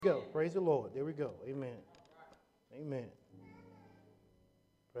Go. Praise the Lord. There we go. Amen. Amen.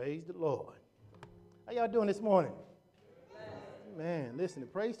 Praise the Lord. How y'all doing this morning? Man, listen, the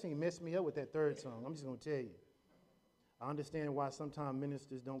praise team messed me up with that third song. I'm just going to tell you. I understand why sometimes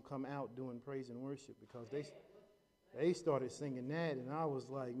ministers don't come out doing praise and worship because they started singing that, and I was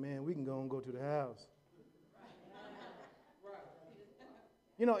like, man, we can go to the house.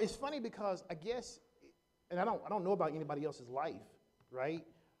 You know, it's funny because I guess, and I don't know about anybody else's life, right?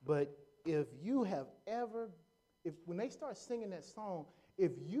 But if you have ever, when they start singing that song,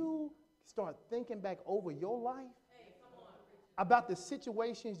 if you start thinking back over your life about the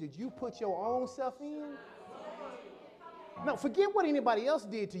situations that you put your own self in, no, forget what anybody else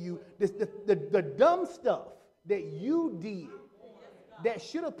did to you, the dumb stuff that you did that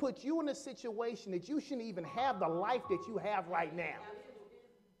should have put you in a situation that you shouldn't even have the life that you have right now.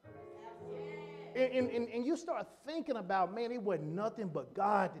 And you start thinking about, man, it wasn't nothing but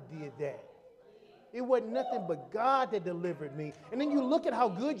God that did that. It wasn't nothing but God that delivered me. And then you look at how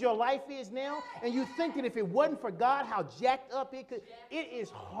good your life is now, and you think that if it wasn't for God, how jacked up it could. It is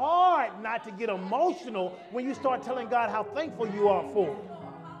hard not to get emotional when you start telling God how thankful you are for it.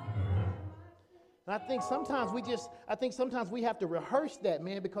 And I think sometimes we have to rehearse that,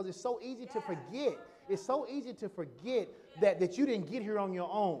 man, because it's so easy to forget. It's so easy to forget that you didn't get here on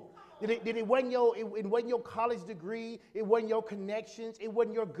your own. It wasn't your college degree. It wasn't your connections. It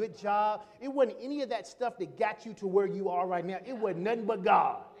wasn't your good job. It wasn't any of that stuff that got you to where you are right now. It wasn't nothing but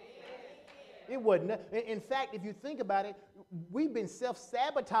God. It wasn't. In fact, if you think about it, we've been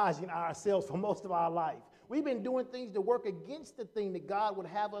self-sabotaging ourselves for most of our life. We've been doing things to work against the thing that God would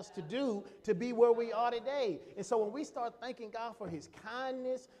have us to do to be where we are today. And so when we start thanking God for his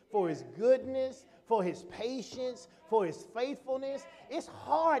kindness, for his goodness, for his patience, for his faithfulness, it's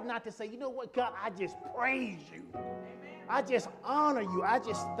hard not to say, you know what, God, I just praise you. I just honor you. I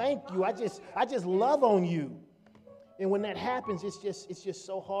just thank you. I just love on you. And when that happens, it's just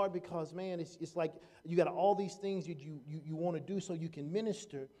so hard because, man, it's like you got all these things that you want to do so you can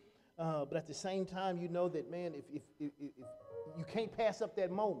minister. But at the same time, you know that, man, if you can't pass up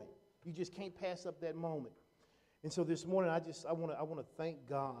that moment. You just can't pass up that moment. And so this morning, I want to thank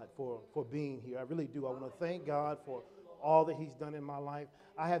God for being here. I really do. I want to thank God for all that he's done in my life.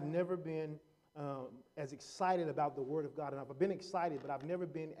 I have never been as excited about the Word of God. And I've been excited, but I've never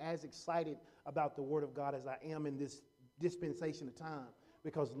been as excited about the Word of God as I am in this dispensation of time.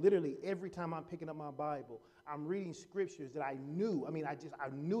 Because literally every time I'm picking up my Bible, I'm reading scriptures that I knew. I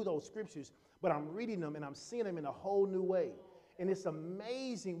knew those scriptures, but I'm reading them and I'm seeing them in a whole new way. And it's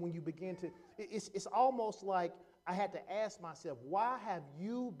amazing when you begin to, it's almost like I had to ask myself, why have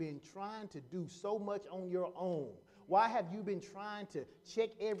you been trying to do so much on your own? Why have you been trying to check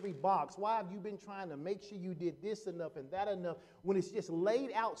every box? Why have you been trying to make sure you did this enough and that enough when it's just laid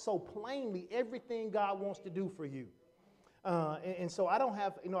out so plainly everything God wants to do for you? And so I don't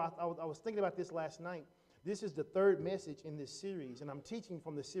have, I was thinking about this last night. This is the third message in this series, and I'm teaching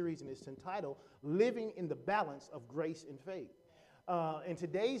from the series, and it's entitled, Living in the Balance of Grace and Faith. And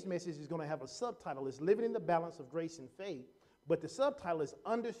today's message is going to have a subtitle. It's Living in the Balance of Grace and Faith, but the subtitle is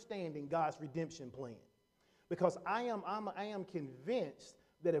Understanding God's Redemption Plan. Because I am convinced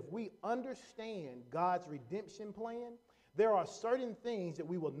that if we understand God's redemption plan, there are certain things that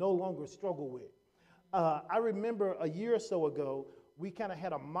we will no longer struggle with. I remember a year or so ago, we kind of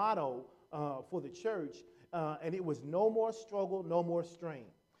had a motto for the church, and it was no more struggle, no more strain.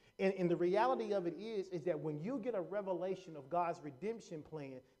 And the reality of it is that when you get a revelation of God's redemption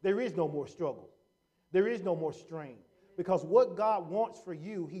plan, there is no more struggle. There is no more strain. Because what God wants for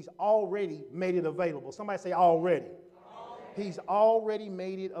you, he's already made it available. Somebody say already. He's already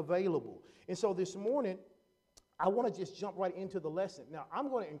made it available. And so this morning, I want to just jump right into the lesson. Now, I'm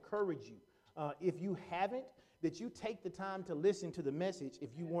going to encourage you, if you haven't, that you take the time to listen to the message if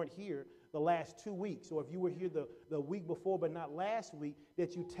you weren't here the last 2 weeks, or if you were here the week before but not last week,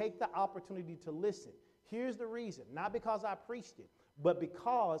 that you take the opportunity to listen. Here's the reason. Not because I preached it, but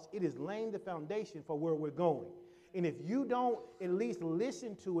because it is laying the foundation for where we're going. And if you don't at least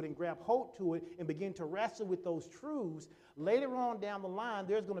listen to it and grab hold to it and begin to wrestle with those truths, later on down the line,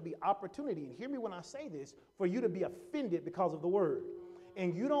 there's going to be opportunity, and hear me when I say this, for you to be offended because of the word.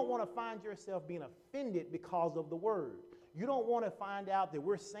 And you don't want to find yourself being offended because of the word. You don't want to find out that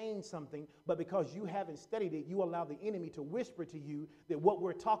we're saying something, but because you haven't studied it, you allow the enemy to whisper to you that what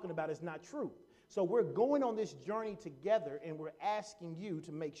we're talking about is not true. So we're going on this journey together, and we're asking you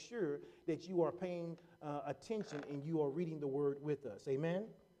to make sure that you are paying attention and you are reading the word with us. Amen?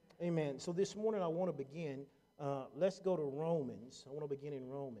 Amen. So this morning I want to begin. Let's go to Romans. I want to begin in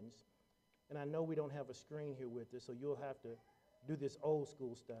Romans. And I know we don't have a screen here with us, so you'll have to do this old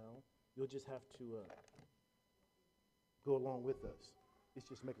school style. You'll just have to go along with us. It's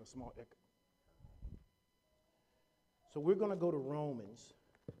just making a small echo. So we're going to go to Romans.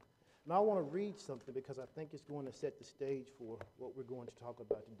 Now I want to read something because I think it's going to set the stage for what we're going to talk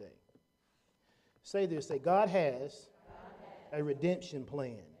about today. Say this, say, God has a redemption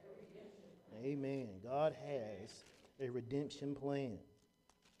plan. Amen. God has a redemption plan.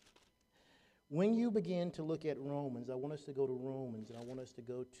 When you begin to look at Romans, I want us to go to Romans, and I want us to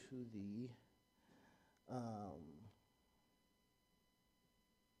go to the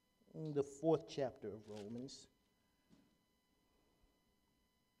 4th chapter of Romans.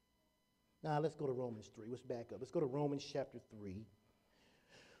 Now, let's go to Romans 3. Let's back up. Let's go to Romans chapter 3.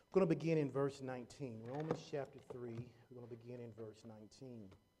 We're going to begin in verse 19. Romans chapter 3, we're going to begin in verse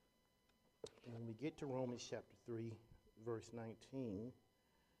 19. And when we get to Romans chapter 3, verse 19,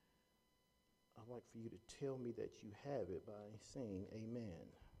 I'd like for you to tell me that you have it by saying amen.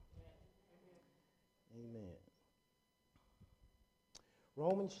 Amen.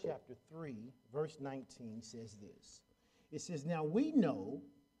 Romans chapter 3, verse 19 says this. It says, now we know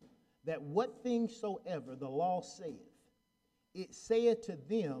that what things soever the law saith, it saith to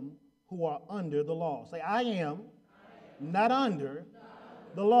them who are under the law. Say, I am not under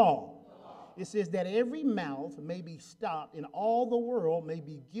the law. It says that every mouth may be stopped and all the world may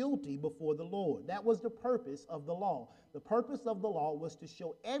be guilty before the Lord. That was the purpose of the law. The purpose of the law was to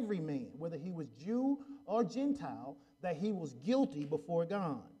show every man, whether he was Jew or Gentile, that he was guilty before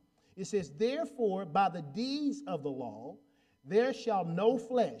God. It says, therefore, by the deeds of the law, there shall no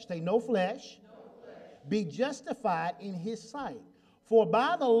flesh, say no flesh, be justified in his sight. For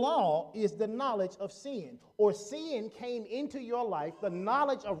by the law is the knowledge of sin, or sin came into your life. The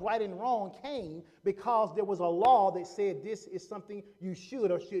knowledge of right and wrong came because there was a law that said this is something you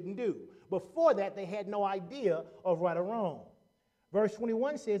should or shouldn't do. Before that, they had no idea of right or wrong. Verse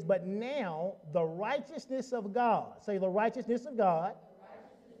 21 says, but now the righteousness of God, say the righteousness of God,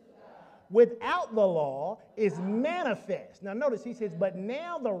 without the law is manifest. Now notice he says, but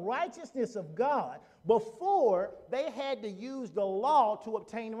now the righteousness of God. Before, they had to use the law to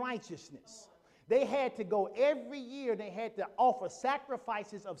obtain righteousness. They had to go every year, they had to offer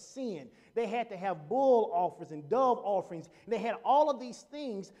sacrifices of sin. They had to have bull offerings and dove offerings. They had all of these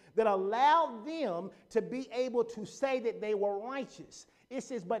things that allowed them to be able to say that they were righteous. It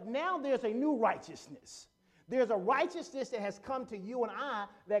says, but now there's a new righteousness. There's a righteousness that has come to you and I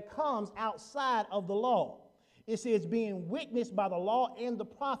that comes outside of the law. It says, being witnessed by the law and the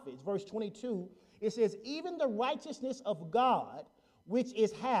prophets. Verse 22, it says, even the righteousness of God, which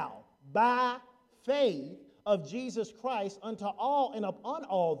is how? By faith of Jesus Christ unto all and upon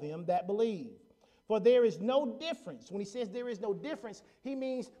all them that believe. For there is no difference. When he says there is no difference, he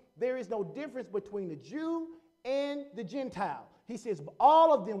means there is no difference between the Jew and the Gentile. He says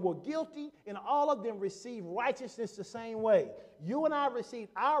all of them were guilty and all of them received righteousness the same way. You and I received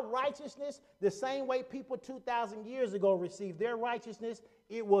our righteousness the same way people 2,000 years ago received their righteousness.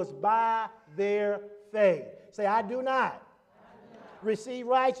 It was by their faith. Say, I do not receive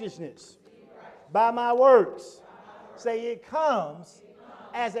righteousness by my works. Say, it comes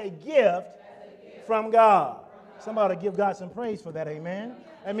as a gift from God. Somebody give God some praise for that, amen.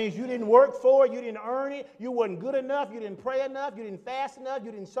 That means you didn't work for it, you didn't earn it, you wasn't good enough, you didn't pray enough, you didn't fast enough,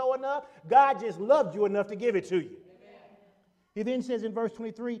 you didn't sow enough. God just loved you enough to give it to you. Amen. He then says in verse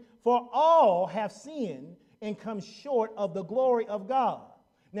 23, for all have sinned and come short of the glory of God.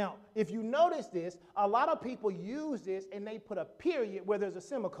 Now, if you notice this, a lot of people use this and they put a period where there's a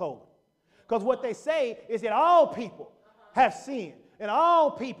semicolon. Because what they say is that all people have sinned and all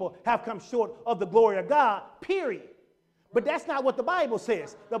people have come short of the glory of God, period. But that's not what the Bible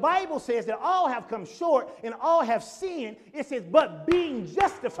says. The Bible says that all have come short and all have sinned. It says, but being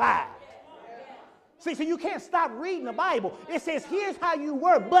justified. See, so you can't stop reading the Bible. It says, here's how you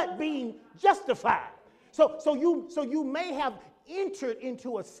were, but being justified. So you may have entered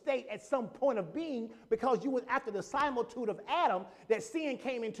into a state at some point of being because you was after the similitude of Adam that sin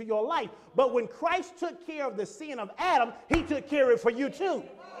came into your life. But when Christ took care of the sin of Adam, he took care of it for you too.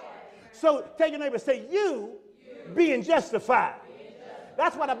 So take your neighbor and say, you being justified.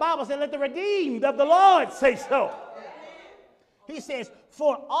 That's why the Bible said, let the redeemed of the Lord say so. He says,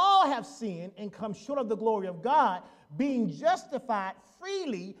 for all have sinned and come short of the glory of God, being justified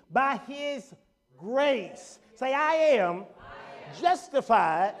freely by his grace. Say, I am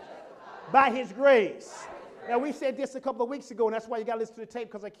justified by his grace. Now, we said this a couple of weeks ago, and that's why you got to listen to the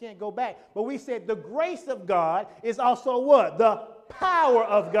tape because I can't go back. But we said the grace of God is also what? The power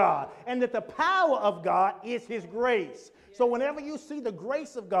of God. And that the power of God is his grace. So whenever you see the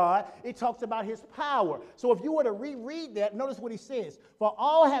grace of God, it talks about his power. So if you were to reread that, notice what he says. For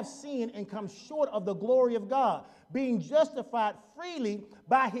all have sinned and come short of the glory of God, being justified freely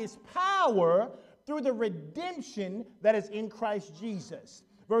by his power through the redemption that is in Christ Jesus.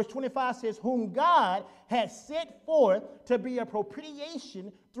 Verse 25 says, whom God had set forth to be a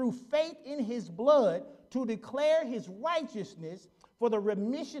propitiation through faith in his blood, to declare his righteousness for the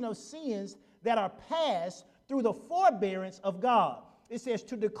remission of sins that are past through the forbearance of God. It says,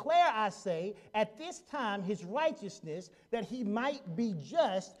 to declare, I say, at this time his righteousness, that he might be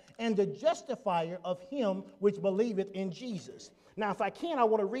just and the justifier of him which believeth in Jesus. Now, if I can, I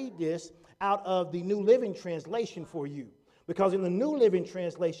want to read this out of the New Living Translation for you. Because in the New Living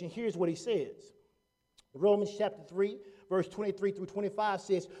Translation, here's what he says. Romans chapter 3, verse 23 through 25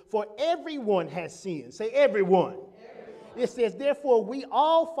 says, for everyone has sinned. Say everyone. It says, therefore, we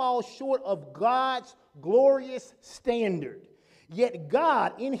all fall short of God's glorious standard. Yet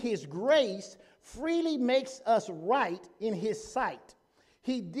God, in his grace, freely makes us right in his sight.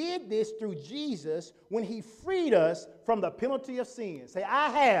 He did this through Jesus when he freed us from the penalty of sin. Say, I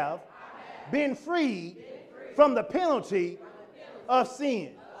have been freed from the penalty of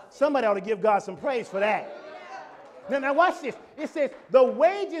sin. Somebody ought to give God some praise for that. Now watch this. It says, the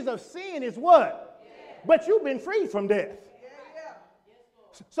wages of sin is what? But you've been freed from death.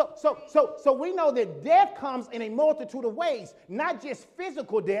 So we know that death comes in a multitude of ways, not just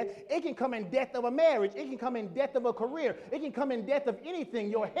physical death. It can come in death of a marriage. It can come in death of a career. It can come in death of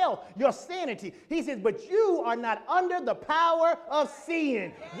anything, your health, your sanity. He says, but you are not under the power of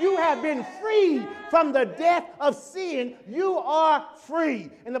sin. You have been freed from the death of sin. You are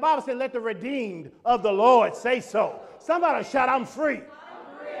free. And the Bible said, let the redeemed of the Lord say so. Somebody shout, I'm free.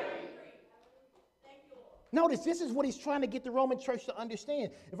 Notice, this is what he's trying to get the Roman church to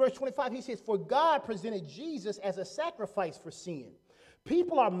understand. In verse 25, he says, for God presented Jesus as a sacrifice for sin.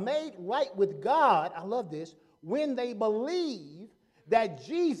 People are made right with God, I love this, when they believe that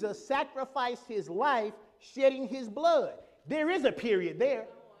Jesus sacrificed his life, shedding his blood. There is a period there.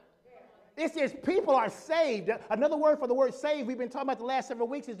 It says people are saved. Another word for the word saved we've been talking about the last several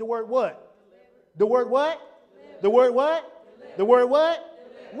weeks is the word what? The word what? The word what? The word what?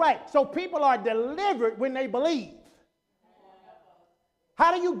 Right. So people are delivered when they believe.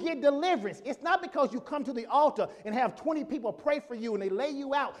 How do you get deliverance? It's not because you come to the altar and have 20 people pray for you and they lay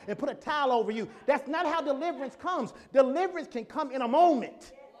you out and put a towel over you. That's not how deliverance comes. Deliverance can come in a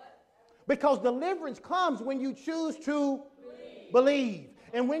moment. Because deliverance comes when you choose to believe.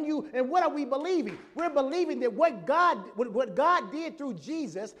 And what are we believing? We're believing that what God did through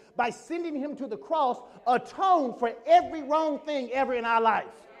Jesus by sending him to the cross atoned for every wrong thing ever in our life.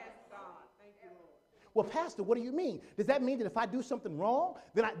 Well, Pastor, what do you mean? Does that mean that if I do something wrong,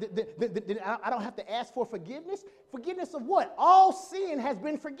 then I don't have to ask for forgiveness? Forgiveness of what? All sin has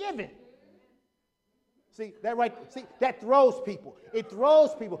been forgiven. See, that right? See, that throws people. It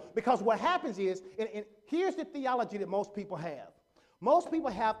throws people because what happens is, and here's the theology that most people have. Most people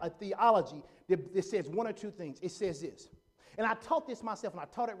have a theology that says one or two things. It says this. And I taught this myself, and I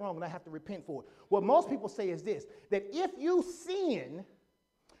taught it wrong, and I have to repent for it. What most people say is this, that if you sin,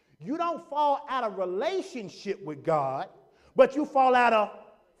 you don't fall out of relationship with God, but you fall out of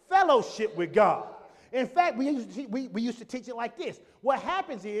fellowship with God. In fact, we used to teach it like this. What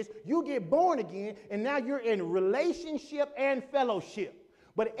happens is you get born again, and now you're in relationship and fellowship.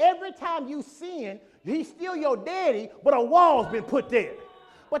 But every time you sin, he's still your daddy, but a wall's been put there.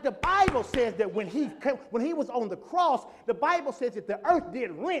 But the Bible says that when he was on the cross, the Bible says that the earth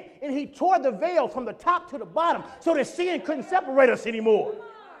did rent, and he tore the veil from the top to the bottom so that sin couldn't separate us anymore.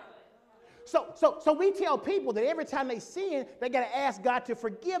 So we tell people that every time they sin, they got to ask God to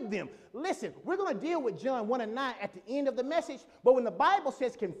forgive them. Listen, we're going to deal with John 1:9 at the end of the message, but when the Bible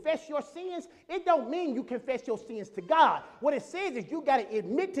says confess your sins, it don't mean you confess your sins to God. What it says is you got to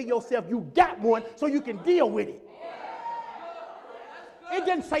admit to yourself you got one so you can deal with it. It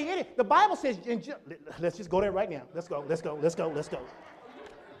doesn't say anything. The Bible says, let's just go there right now. Let's go.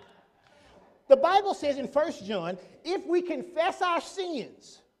 The Bible says in 1 John, if we confess our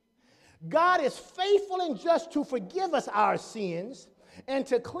sins, God is faithful and just to forgive us our sins and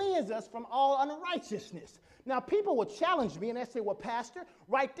to cleanse us from all unrighteousness. Now, people will challenge me and they say, well, Pastor,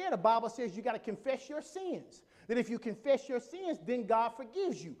 right there, the Bible says you got to confess your sins. That if you confess your sins, then God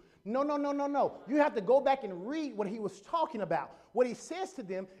forgives you. No. You have to go back and read what he was talking about. What he says to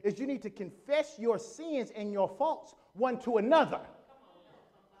them is you need to confess your sins and your faults one to another.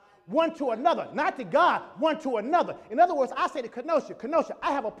 one to another, not to God, one to another. In other words, I say to Kenosha,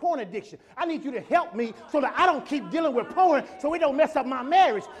 I have a porn addiction. I need you to help me so that I don't keep dealing with porn so it don't mess up my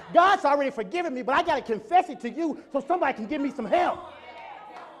marriage. God's already forgiven me, but I got to confess it to you so somebody can give me some help.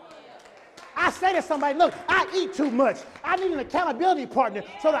 I say to somebody, look, I eat too much. I need an accountability partner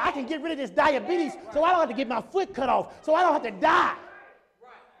so that I can get rid of this diabetes so I don't have to get my foot cut off, so I don't have to die.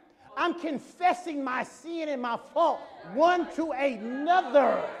 I'm confessing my sin and my fault one to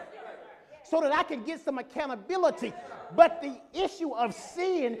another so that I can get some accountability. But the issue of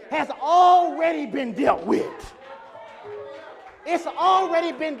sin has already been dealt with. It's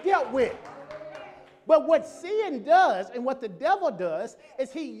already been dealt with. But what sin does and what the devil does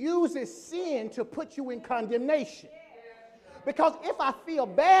is he uses sin to put you in condemnation. Because if I feel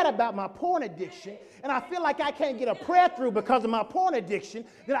bad about my porn addiction and I feel like I can't get a prayer through because of my porn addiction,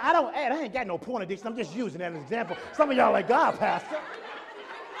 then I ain't got no porn addiction. I'm just using that as an example. Some of y'all are like, God, Pastor.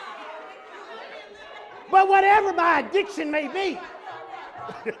 But whatever my addiction may be,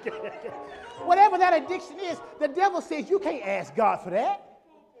 whatever that addiction is, the devil says you can't ask God for that.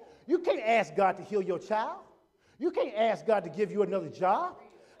 You can't ask God to heal your child. You can't ask God to give you another job.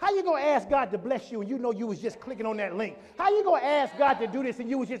 How you going to ask God to bless you and you know you was just clicking on that link? How you going to ask God to do this and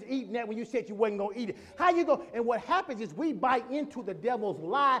you was just eating that when you said you wasn't going to eat it? How you go? And what happens is we bite into the devil's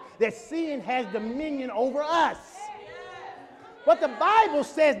lie that sin has dominion over us. But the Bible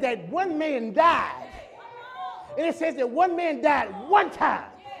says that one man died. And it says that one man died one time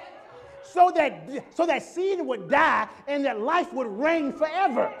so that sin would die and that life would reign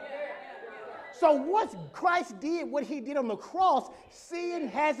forever. So once Christ did what he did on the cross, sin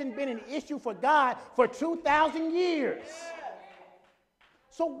hasn't been an issue for God for 2,000 years.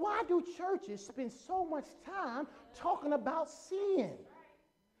 So why do churches spend so much time talking about sin?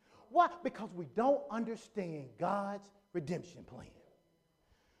 Why? Because we don't understand God's redemption plan.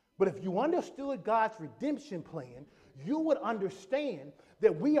 But if you understood God's redemption plan, you would understand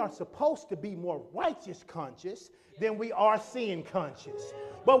that we are supposed to be more righteous conscious than we are sin conscious.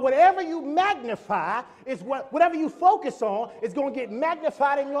 But whatever you magnify is whatever you focus on is going to get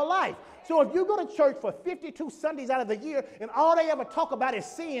magnified in your life. So if you go to church for 52 Sundays out of the year and all they ever talk about is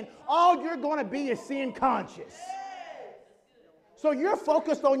sin, all you're going to be is sin conscious. So you're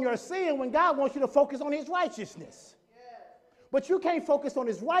focused on your sin when God wants you to focus on his righteousness. But you can't focus on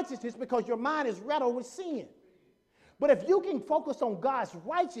his righteousness because your mind is rattled with sin. But if you can focus on God's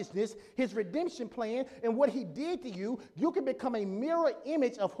righteousness, his redemption plan, and what he did to you, you can become a mirror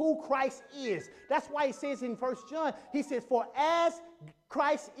image of who Christ is. That's why he says in 1 John, he says, for as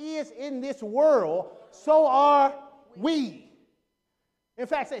Christ is in this world, so are we. In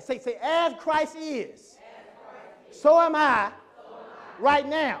fact, say as Christ is, so am I right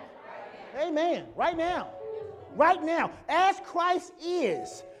now. Amen. Right now. Right now. As Christ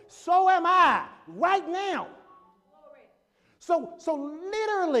is, so am I right now. So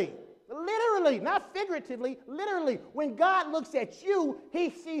literally, not figuratively, literally, when God looks at you, he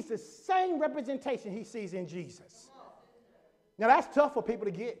sees the same representation he sees in Jesus. Now, that's tough for people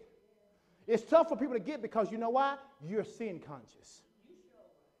to get. It's tough for people to get because you know why? You're sin conscious.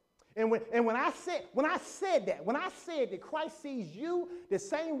 And when I said that Christ sees you the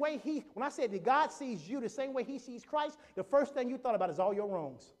same way when I said that God sees you the same way he sees Christ, the first thing you thought about is all your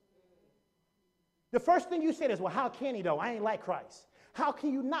wrongs. The first thing you said is, well, how can he though? I ain't like Christ. How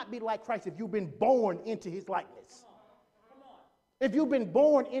can you not be like Christ if you've been born into his likeness? If you've been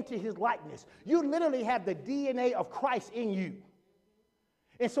born into his likeness, you literally have the DNA of Christ in you.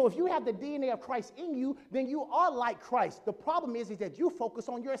 And so if you have the DNA of Christ in you, then you are like Christ. The problem is that you focus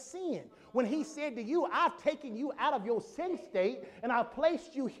on your sin. When he said to you, I've taken you out of your sin state and I've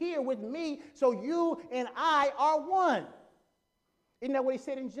placed you here with me so you and I are one. Isn't that what he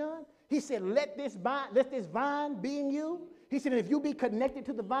said in John? He said, let this vine be in you. He said, if you be connected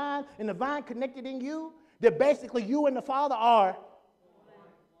to the vine and the vine connected in you, then basically you and the Father are,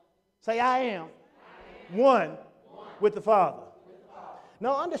 say, I am one with the Father.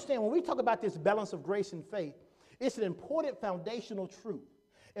 Now understand, when we talk about this balance of grace and faith, it's an important foundational truth.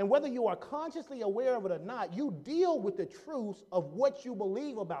 And whether you are consciously aware of it or not, you deal with the truths of what you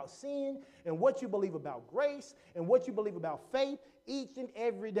believe about sin and what you believe about grace and what you believe about faith each and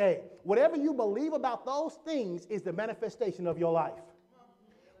every day. Whatever you believe about those things is the manifestation of your life.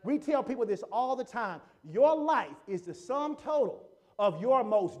 We tell people this all the time. Your life is the sum total of your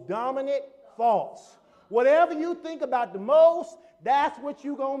most dominant thoughts. Whatever you think about the most, that's what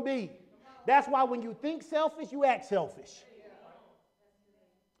you're going to be. That's why when you think selfish, you act selfish.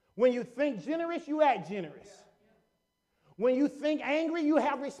 When you think generous, you act generous. When you think angry, you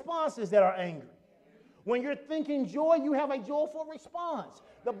have responses that are angry. When you're thinking joy, you have a joyful response.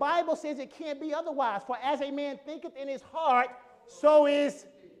 The Bible says it can't be otherwise. For as a man thinketh in his heart, so is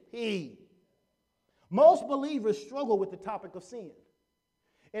he. Most believers struggle with the topic of sin.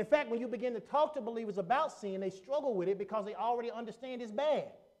 In fact, when you begin to talk to believers about sin, they struggle with it because they already understand it's bad.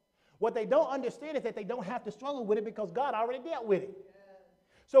 What they don't understand is that they don't have to struggle with it because God already dealt with it.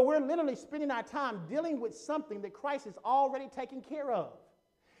 So we're literally spending our time dealing with something that Christ has already taken care of.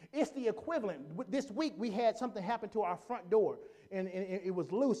 It's the equivalent. This week we had something happen to our front door, and it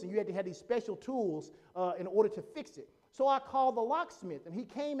was loose, and you had to have these special tools in order to fix it. So I called the locksmith, and he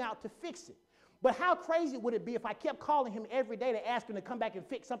came out to fix it. But how crazy would it be if I kept calling him every day to ask him to come back and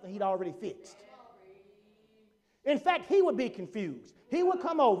fix something he'd already fixed? In fact, he would be confused. He would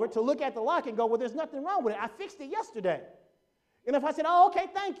come over to look at the lock and go, well, there's nothing wrong with it. I fixed it yesterday. And if I said, oh, okay,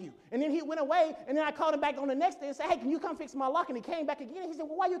 thank you. And then he went away, and then I called him back on the next day and said, hey, can you come fix my lock? And he came back again. And he said,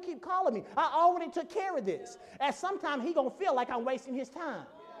 well, why you keep calling me? I already took care of this. At some time, he going to feel like I'm wasting his time.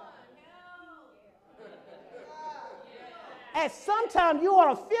 At some time, you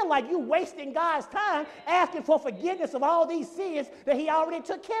ought to feel like you're wasting God's time asking for forgiveness of all these sins that he already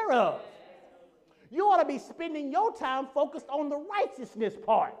took care of. You ought to be spending your time focused on the righteousness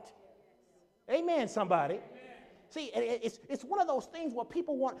part. Amen, somebody. Amen. See, it's one of those things where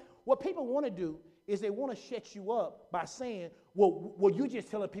people want to do is they want to shut you up by saying, well, you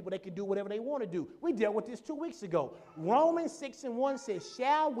just telling people they can do whatever they want to do. We dealt with this 2 weeks ago. Romans 6:1 says,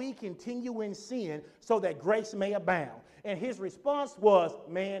 shall we continue in sin so that grace may abound? And his response was,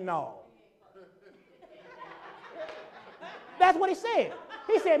 man, no. That's what he said.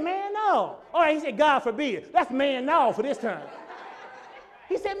 He said, man, no. All right, he said, God forbid. That's man, no for this time.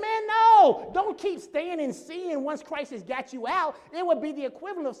 He said, man, no. Don't keep staying in sin once Christ has got you out. It would be the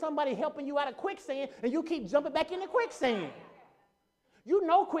equivalent of somebody helping you out of quicksand and you keep jumping back into quicksand. You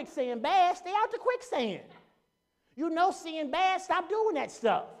know quicksand bad, stay out the quicksand. You know sin bad, stop doing that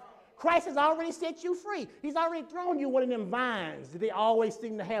stuff. Christ has already set you free. He's already thrown you one of them vines that they always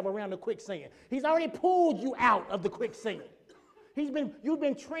seem to have around the quicksand. He's already pulled you out of the quicksand. You've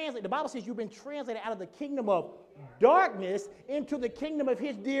been translated. The Bible says you've been translated out of the kingdom of darkness into the kingdom of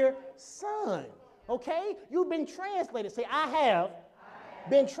his dear son. Okay? You've been translated. Say, I have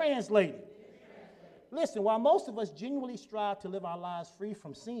been translated. Listen, while most of us genuinely strive to live our lives free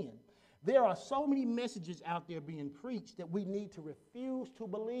from sin, there are so many messages out there being preached that we need to refuse to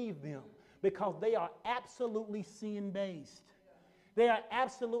believe them because they are absolutely sin-based. They are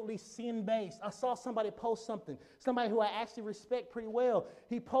absolutely sin-based. I saw somebody post something, somebody who I actually respect pretty well.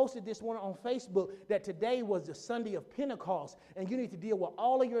 He posted this one on Facebook that today was the Sunday of Pentecost, and you need to deal with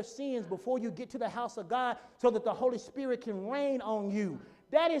all of your sins before you get to the house of God so that the Holy Spirit can reign on you.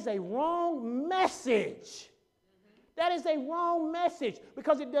 That is a wrong message. That is a wrong message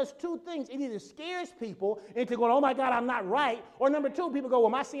because it does two things. It either scares people into going, oh my God, I'm not right. Or number two, people go, well,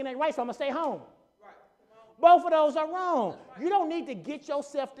 my sin ain't right, so I'm going to stay home. Both of those are wrong. You don't need to get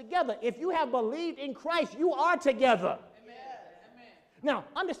yourself together. If you have believed in Christ, you are together. Amen. Now,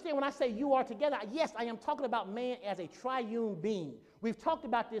 understand when I say you are together, yes, I am talking about man as a triune being. We've talked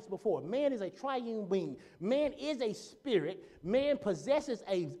about this before. Man is a triune being. Man is a spirit. Man possesses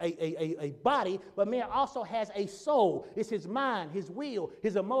a body, but man also has a soul. It's his mind, his will,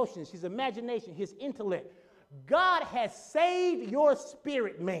 his emotions, his imagination, his intellect. God has saved your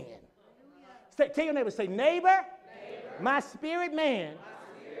spirit man. Tell your neighbor, say, neighbor, my spirit man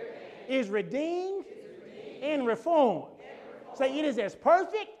is redeemed and reformed. Say, it is as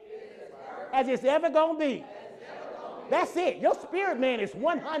perfect as it's ever going to be. That's it. Your spirit man is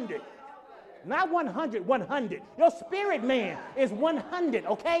 100. Not 100, 100. Your spirit man is 100,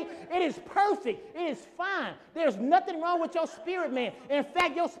 okay? It is perfect. It is fine. There's nothing wrong with your spirit man. In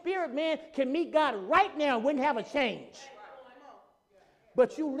fact, your spirit man can meet God right now and wouldn't have a change.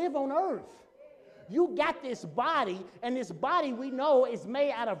 But you live on earth. You got this body, and this body we know is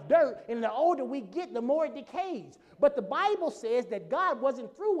made out of dirt, and the older we get, the more it decays. But the Bible says that God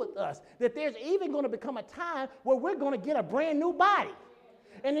wasn't through with us, that there's even going to become a time where we're going to get a brand new body.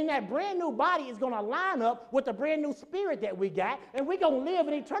 And then that brand new body is going to line up with the brand new spirit that we got, and we're going to live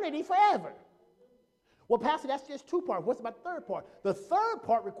in eternity forever. Well, Pastor, that's just two parts. What's about the third part? The third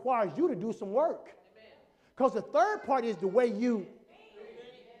part requires you to do some work. Because the third part is the way you...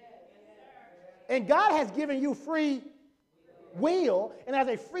 And God has given you free will, and as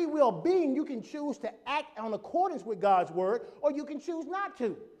a free will being, you can choose to act on accordance with God's word, or you can choose not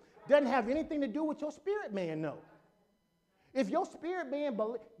to. Doesn't have anything to do with your spirit man, no. If your spirit man,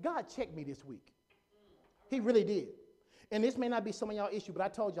 God checked me this week. He really did. And this may not be some of y'all issue, but I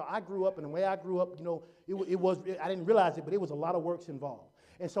told y'all I grew up, and the way I grew up, you know, I didn't realize it, but it was a lot of works involved.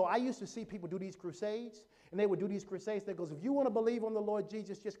 And so I used to see people do these crusades, and they would do these crusades that goes, if you want to believe on the Lord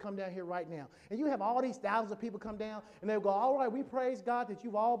Jesus, just come down here right now. And you have all these thousands of people come down, and they would go, all right, we praise God that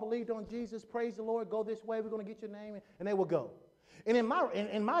you've all believed on Jesus. Praise the Lord. Go this way. We're going to get your name. And they will go. And in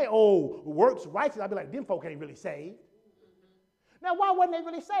my old works righteous, I'd be like, them folk ain't really saved. Now, why wasn't they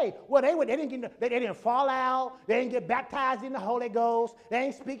really saved? Well, they didn't fall out. They didn't get baptized in the Holy Ghost. They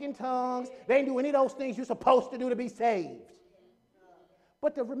ain't speak in tongues. They ain't do any of those things you're supposed to do to be saved.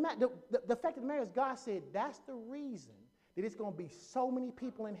 But the fact of the matter is, God said that's the reason that it's going to be so many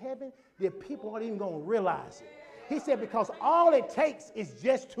people in heaven that people aren't even going to realize it. He said because all it takes is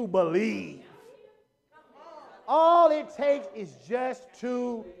just to believe. All it takes is just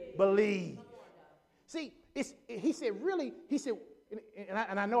to believe. See, he said,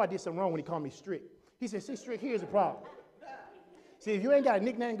 and I know I did something wrong when he called me strict. He said, see, strict, here's the problem. See, if you ain't got a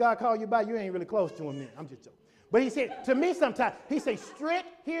nickname God called you by, you ain't really close to him then. I'm just joking. But he said, to me sometimes, he said, strict,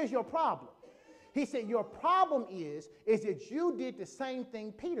 here's your problem. He said, your problem is that you did the same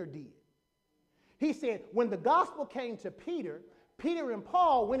thing Peter did. He said, when the gospel came to Peter, Peter and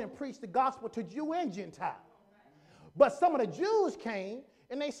Paul went and preached the gospel to Jew and Gentile. But some of the Jews came,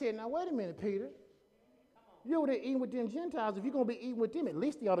 and they said, now, wait a minute, Peter. You're over there eating with them Gentiles. If you're going to be eating with them, at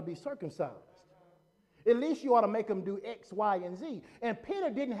least they ought to be circumcised. At least you ought to make them do X, Y, and Z. And Peter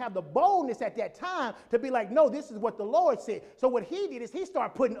didn't have the boldness at that time to be like, no, this is what the Lord said. So what he did is he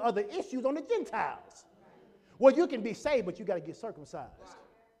started putting other issues on the Gentiles. Well, you can be saved, but you got to get circumcised.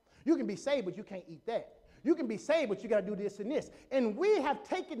 You can be saved, but you can't eat that. You can be saved, but you got to do this and this. And we have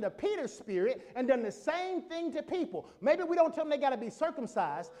taken the Peter spirit and done the same thing to people. Maybe we don't tell them they got to be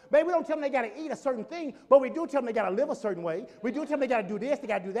circumcised. Maybe we don't tell them they got to eat a certain thing, but we do tell them they got to live a certain way. We do tell them they got to do this, they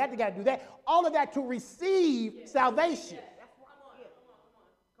got to do that, they got to do that. All of that to receive salvation.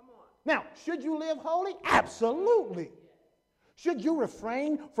 Now, should you live holy? Absolutely. Should you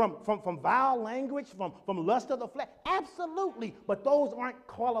refrain from vile language, from lust of the flesh? Absolutely. But those aren't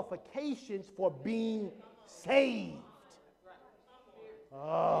qualifications for being saved.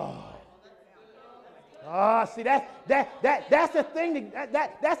 See, that's the thing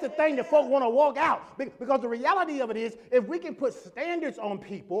that's the thing that folk want to walk out. Because the reality of it is, if we can put standards on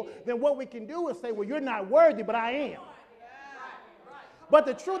people, then what we can do is say, well, you're not worthy, but I am. But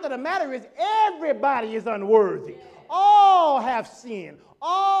the truth of the matter is, everybody is unworthy. All have sinned.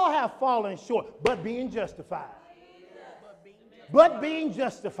 All have fallen short, but being justified. But being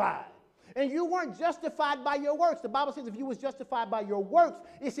justified. And you weren't justified by your works. The Bible says if you was justified by your works,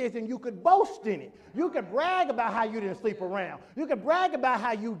 it says then you could boast in it. You could brag about how you didn't sleep around. You could brag about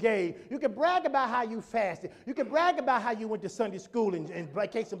how you gave. You could brag about how you fasted. You could brag about how you went to Sunday school and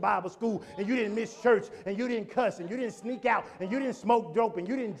vacation Bible school and you didn't miss church and you didn't cuss and you didn't sneak out and you didn't smoke dope and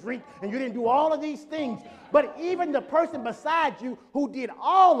you didn't drink and you didn't do all of these things. But even the person beside you who did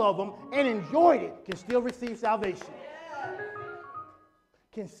all of them and enjoyed it can still receive salvation.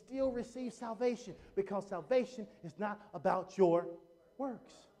 Can still receive salvation because salvation is not about your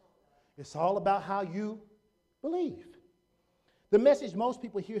works. It's all about how you believe. The message most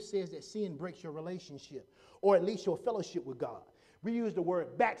people hear says that sin breaks your relationship or at least your fellowship with God. We use the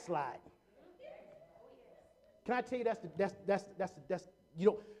word backslide. Can I tell you that's you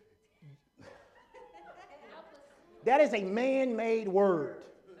know, that is a man-made word.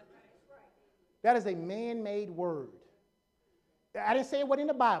 That is a man-made word. I didn't say it wasn't in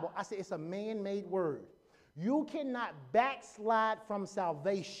the Bible. I said it's a man-made word. You cannot backslide from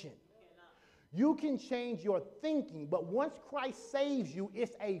salvation. You can change your thinking, but once Christ saves you,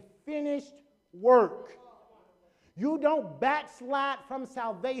 it's a finished work. You don't backslide from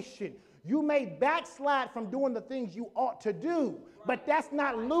salvation. You may backslide from doing the things you ought to do, but that's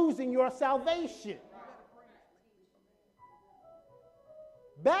not losing your salvation.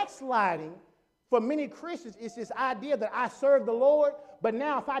 Backsliding for many Christians, it's this idea that I serve the Lord, but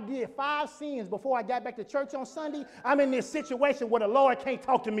now if I did 5 sins before I got back to church on Sunday, I'm in this situation where the Lord can't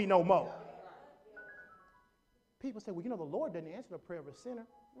talk to me no more. People say, well, you know, the Lord doesn't answer the prayer of a sinner.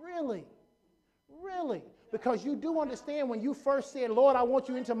 Really? Really? Because you do understand when you first said, Lord, I want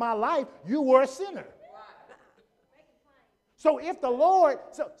you into my life, you were a sinner. So if the Lord,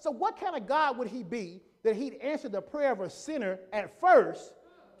 so what kind of God would he be that he'd answer the prayer of a sinner at first,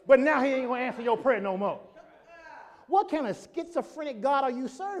 but now he ain't going to answer your prayer no more? What kind of schizophrenic God are you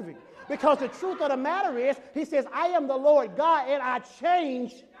serving? Because the truth of the matter is, he says, I am the Lord God and I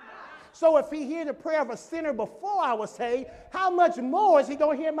change. So if he hears the prayer of a sinner before I was saved, how much more is he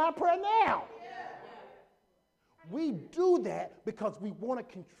going to hear my prayer now? We do that because we want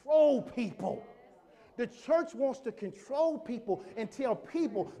to control people. The church wants to control people and tell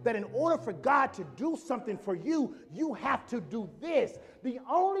people that in order for God to do something for you, you have to do this. The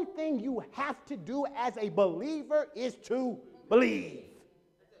only thing you have to do as a believer is to believe.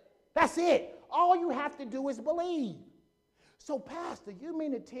 That's it. All you have to do is believe. So, Pastor, you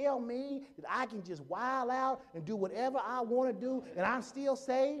mean to tell me that I can just wild out and do whatever I want to do and I'm still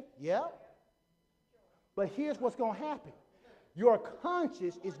saved? Yeah. But here's what's going to happen. Your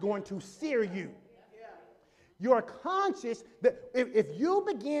conscience is going to sear you. Your conscience, that if you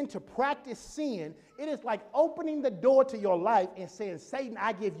begin to practice sin, it is like opening the door to your life and saying, Satan,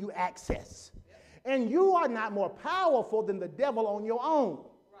 I give you access. And you are not more powerful than the devil on your own.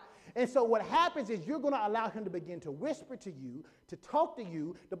 And so what happens is you're going to allow him to begin to whisper to you, to talk to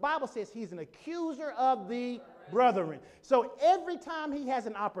you. The Bible says he's an accuser of the brethren. So every time he has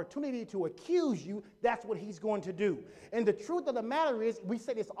an opportunity to accuse you, that's what he's going to do. And the truth of the matter is, we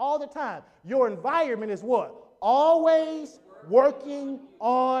say this all the time, your environment is what? Always working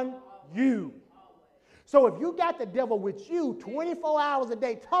on you. So if you got the devil with you 24 hours a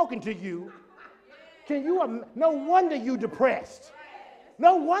day talking to you, no wonder you depressed.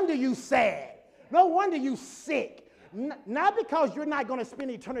 No wonder you sad. No wonder you sick. Not because you're not going to spend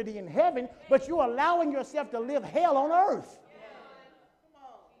eternity in heaven, but you're allowing yourself to live hell on earth.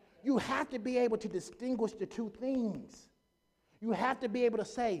 You have to be able to distinguish the two things. You have to be able to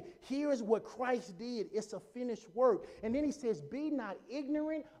say, here is what Christ did. It's a finished work. And then he says, be not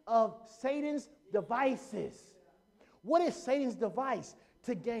ignorant of Satan's devices. What is Satan's device?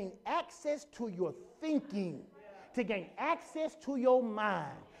 To gain access to your thinking. To gain access to your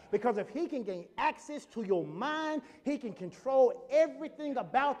mind. Because if he can gain access to your mind, he can control everything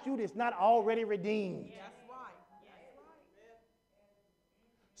about you that's not already redeemed. That's right.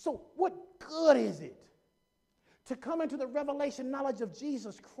 So what good is it to come into the revelation knowledge of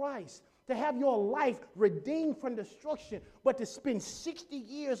Jesus Christ, to have your life redeemed from destruction, but to spend 60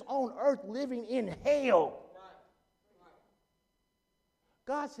 years on earth living in hell?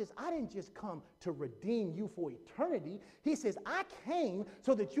 God says, I didn't just come to redeem you for eternity. He says, I came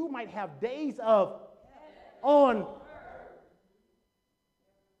so that you might have days of on.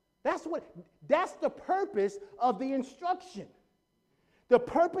 That's the purpose of the instruction. The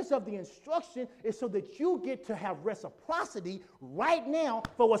purpose of the instruction is so that you get to have reciprocity right now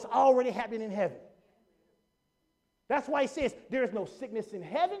for what's already happening in heaven. That's why he says there is no sickness in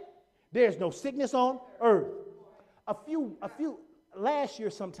heaven. There is no sickness on earth. Last year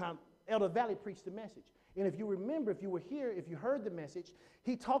sometime, Elder Valley preached a message. And if you remember, if you were here, if you heard the message,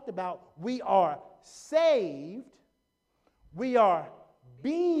 he talked about we are saved, we are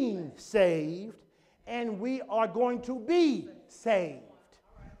being saved, and we are going to be saved.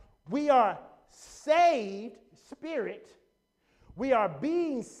 We are saved, spirit. We are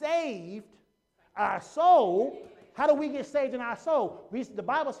being saved, our soul. How do we get saved in our soul? The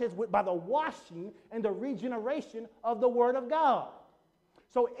Bible says by the washing and the regeneration of the Word of God.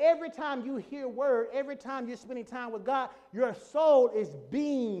 So every time you hear word, every time you're spending time with God, your soul is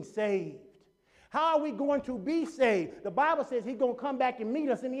being saved. How are we going to be saved? The Bible says he's going to come back and meet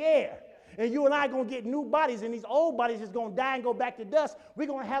us in the air. And you and I are going to get new bodies, and these old bodies is going to die and go back to dust. We're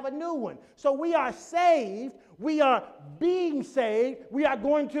going to have a new one. So we are saved. We are being saved. We are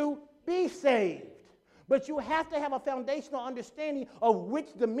going to be saved. But you have to have a foundational understanding of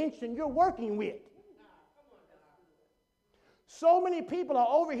which dimension you're working with. So many people are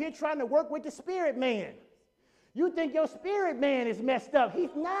over here trying to work with the spirit man. You think your spirit man is messed up.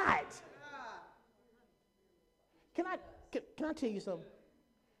 He's not. Can I tell you something?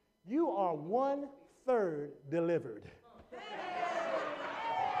 You are 1/3 delivered.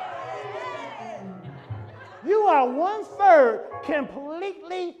 You are 1/3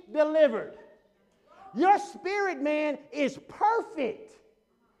 completely delivered. Your spirit man is perfect.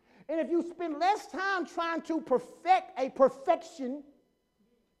 And if you spend less time trying to perfect a perfection,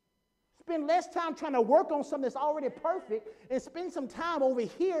 spend less time trying to work on something that's already perfect, and spend some time over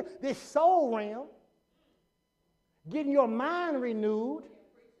here, this soul realm, getting your mind renewed.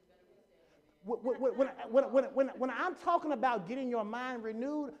 When I'm talking about getting your mind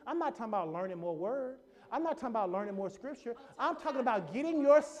renewed, I'm not talking about learning more word. I'm not talking about learning more scripture. I'm talking about getting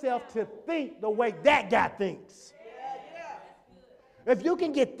yourself to think the way that guy thinks. If you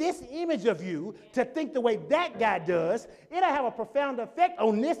can get this image of you to think the way that guy does, it'll have a profound effect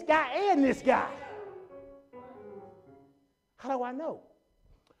on this guy and this guy. How do I know?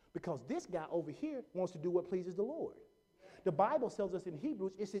 Because this guy over here wants to do what pleases the Lord. The Bible tells us in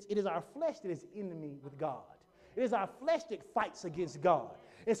Hebrews, it says, it is our flesh that is enemy with God. It is our flesh that fights against God.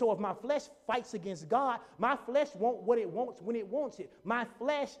 And so if my flesh fights against God, my flesh wants what it wants when it wants it. My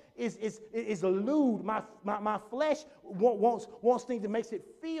flesh is lewd. My flesh wants things that makes it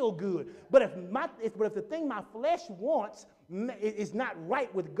feel good. But if the thing my flesh wants is not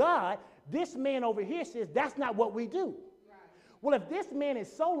right with God, this man over here says that's not what we do. Right. Well, if this man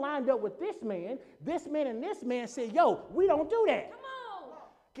is so lined up with this man and this man say, yo, we don't do that. Come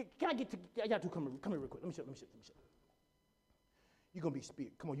on. Can I get to, I got to come here real quick. Let me show you. You're going to be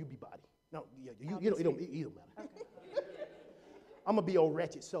spirit. Come on, you be body. No, it don't matter. Okay. I'm going to be old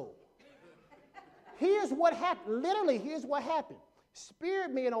wretched soul. Here's what happened. Literally, here's what happened.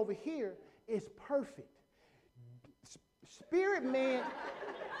 Spirit man over here is perfect. Spirit man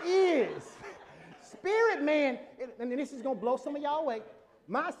is. Spirit man, and this is going to blow some of y'all away.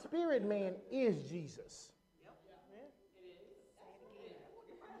 My spirit man is Jesus.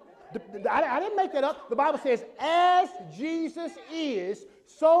 I didn't make that up. The Bible says, as Jesus is,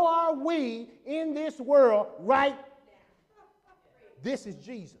 so are we in this world right. This is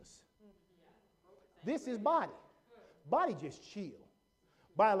Jesus. This is body. Body just chill.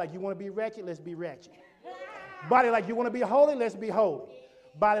 Body like you want to be ratchet, let's be ratchet. Body like you want to be holy, let's be holy.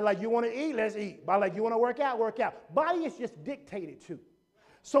 Body like you want to eat, let's eat. Body like you want to work out, work out. Body is just dictated to.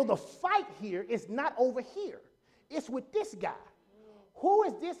 So the fight here is not over here. It's with this guy. Who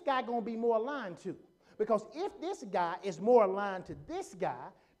is this guy going to be more aligned to? Because if this guy is more aligned to this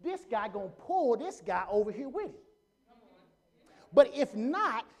guy going to pull this guy over here with him. But if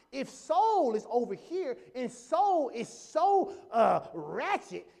not, if soul is over here and soul is so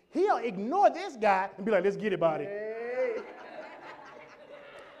ratchet, he'll ignore this guy and be like, let's get it, body. Hey.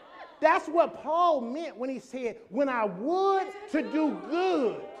 That's what Paul meant when he said, when I would to do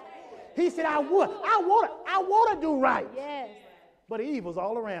good. He said, I want to do right. Yes. But evil's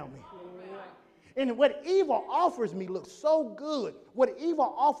all around me. And what evil offers me looks so good. What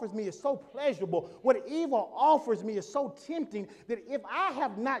evil offers me is so pleasurable. What evil offers me is so tempting that if I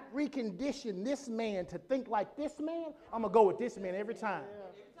have not reconditioned this man to think like this man, I'm going to go with this man every time.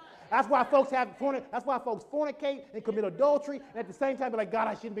 That's why folks fornicate and commit adultery, and at the same time be like, God,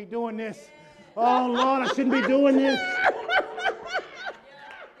 I shouldn't be doing this. Oh, Lord, I shouldn't be doing this.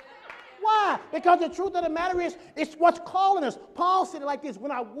 Why? Because the truth of the matter is, it's what's calling us. Paul said it like this,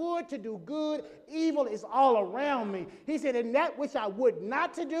 when I would to do good, evil is all around me. He said, and that which I would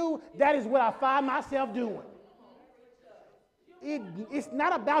not to do, that is what I find myself doing. It's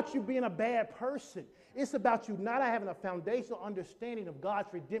not about you being a bad person. It's about you not having a foundational understanding of God's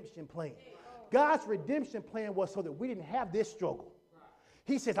redemption plan. God's redemption plan was so that we didn't have this struggle.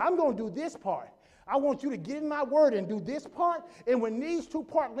 He says, I'm going to do this part. I want you to get in my word and do this part. And when these two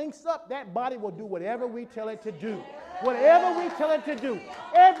parts links up, that body will do whatever we tell it to do. Whatever we tell it to do.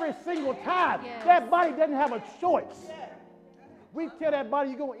 Every single time. Yes. That body doesn't have a choice. We tell that body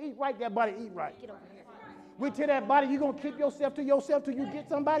you're going to eat right, that body eat right. We tell that body you're going to keep yourself to yourself till you get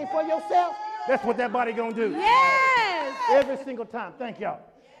somebody for yourself. That's what that body going to do. Yes. Every single time. Thank y'all.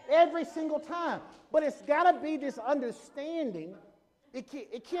 Every single time. But it's got to be this understanding.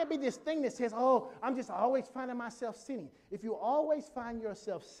 It can't be this thing that says, oh, I'm just always finding myself sinning. If you always find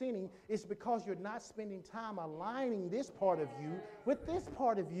yourself sinning, it's because you're not spending time aligning this part of you with this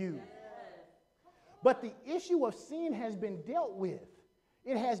part of you. But the issue of sin has been dealt with.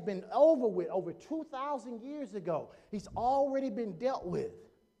 It has been over with over 2,000 years ago. It's already been dealt with.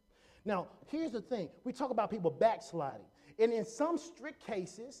 Now, here's the thing. We talk about people backsliding. And in some strict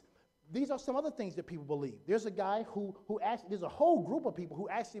cases, these are some other things that people believe. There's a guy who actually, there's a whole group of people who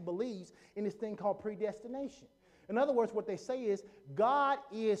actually believes in this thing called predestination. In other words, what they say is God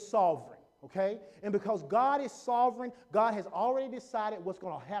is sovereign, okay? And because God is sovereign, God has already decided what's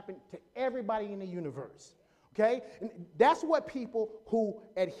going to happen to everybody in the universe, okay? And that's what people who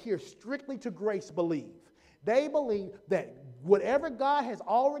adhere strictly to grace believe. They believe that whatever God has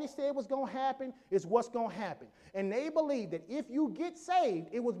already said was going to happen is what's going to happen. And they believe that if you get saved,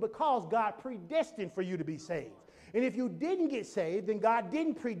 it was because God predestined for you to be saved. And if you didn't get saved, then God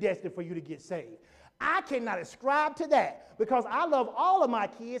didn't predestine for you to get saved. I cannot ascribe to that because I love all of my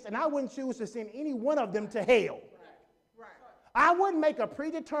kids and I wouldn't choose to send any one of them to hell. I wouldn't make a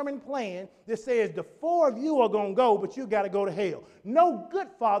predetermined plan that says the 4 of you are going to go, but you got to go to hell. No good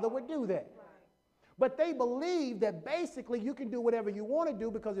father would do that. But they believe that basically you can do whatever you want to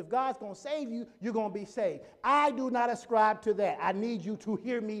do because if God's going to save you, you're going to be saved. I do not ascribe to that. I need you to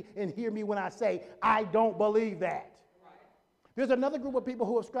hear me and hear me when I say I don't believe that. There's another group of people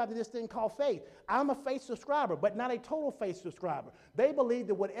who ascribe to this thing called faith. I'm a faith subscriber, but not a total faith subscriber. They believe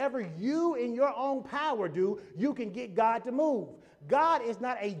that whatever you in your own power do, you can get God to move. God is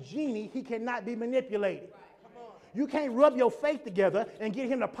not a genie. He cannot be manipulated. You can't rub your faith together and get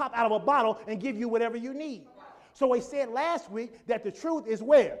him to pop out of a bottle and give you whatever you need. So we said last week that the truth is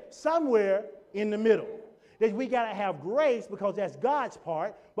where? Somewhere in the middle. That we got to have grace because that's God's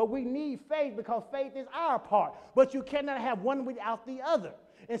part, but we need faith because faith is our part. But you cannot have one without the other.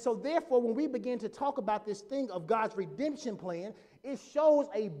 And so therefore, when we begin to talk about this thing of God's redemption plan, it shows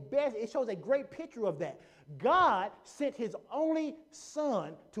a great picture of that. God sent his only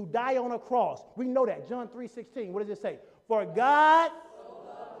son to die on a cross. We know that. John 3:16. What does it say? For God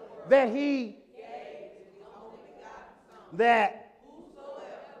that he that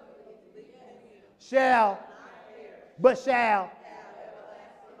shall, but shall.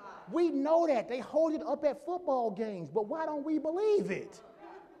 We know that. They hold it up at football games, but why don't we believe it?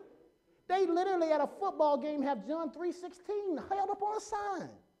 They literally at a football game have John 3:16 held up on a sign.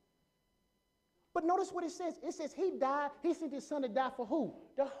 But notice what it says. It says he died, he sent his son to die for who?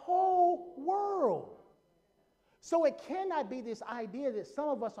 The whole world. So it cannot be this idea that some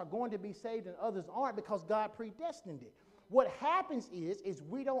of us are going to be saved and others aren't because God predestined it. What happens is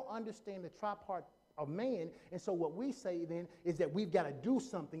we don't understand the tripart of man, and so what we say then is that we've got to do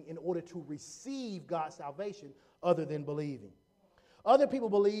something in order to receive God's salvation other than believing. Other people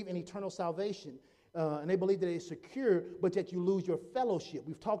believe in eternal salvation, and they believe that it's secure, but that you lose your fellowship.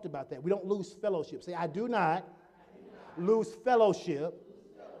 We've talked about that. We don't lose fellowship. Say, I do not lose fellowship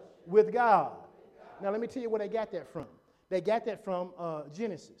with God. Now, let me tell you where they got that from. They got that from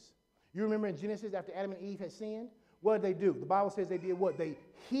Genesis. You remember in Genesis, after Adam and Eve had sinned, what did they do? The Bible says they did what? They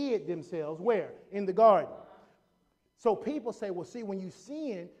hid themselves where? In the garden. So people say, well, see, when you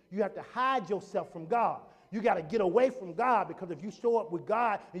sin, you have to hide yourself from God. You got to get away from God because if you show up with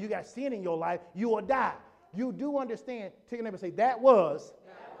God and you got sin in your life, you will die. You do understand. Take a neighbor and say, that was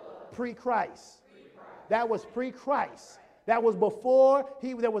pre-Christ. That was pre-Christ. That was before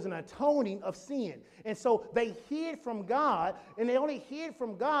there was an atoning of sin. And so they hid from God, and they only hid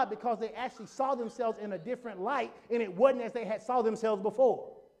from God because they actually saw themselves in a different light, and it wasn't as they had saw themselves before.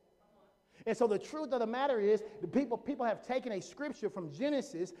 And so the truth of the matter is, the people have taken a scripture from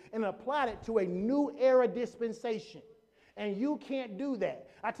Genesis and applied it to a new era dispensation. And you can't do that.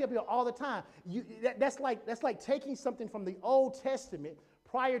 I tell people all the time, that's like taking something from the Old Testament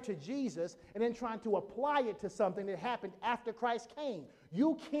prior to Jesus and then trying to apply it to something that happened after Christ came.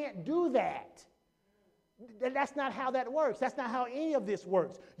 You can't do that. That's not how that works. That's not how any of this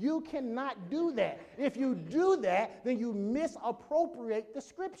works. You cannot do that. If you do that, then you misappropriate the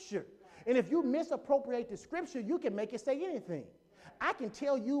scripture. And if you misappropriate the scripture, you can make it say anything. I can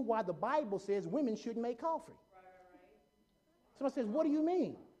tell you why the Bible says women shouldn't make coffee. Someone says, what do you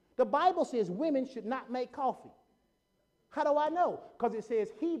mean? The Bible says women should not make coffee. How do I know? Because it says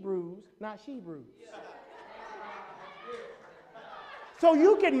he brews, not she brews. So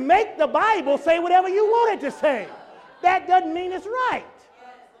you can make the Bible say whatever you want it to say. That doesn't mean it's right.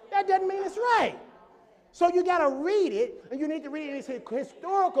 That doesn't mean it's right. So you got to read it, and you need to read it in its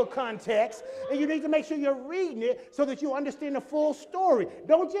historical context, and you need to make sure you're reading it so that you understand the full story.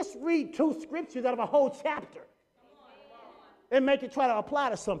 Don't just read 2 scriptures out of a whole chapter and make it try to apply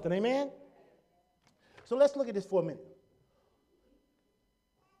to something, amen? So let's look at this for a minute.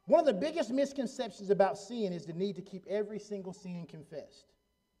 One of the biggest misconceptions about sin is the need to keep every single sin confessed.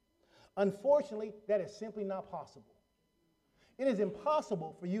 Unfortunately, that is simply not possible. It is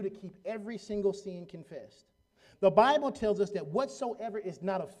impossible for you to keep every single sin confessed. The Bible tells us that whatsoever is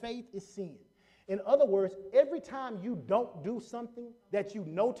not of faith is sin. In other words, every time you don't do something that you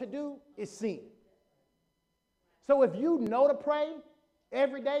know to do is sin. So if you know to pray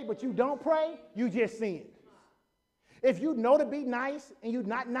every day but you don't pray, you just sin. If you know to be nice and you're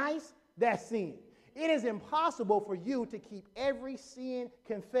not nice, that's sin. It is impossible for you to keep every sin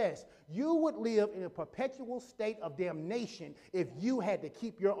confessed. You would live in a perpetual state of damnation if you had to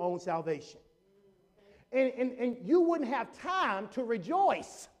keep your own salvation. And you wouldn't have time to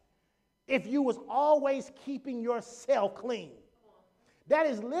rejoice if you was always keeping yourself clean. That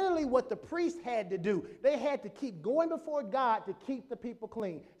is literally what the priest had to do. They had to keep going before God to keep the people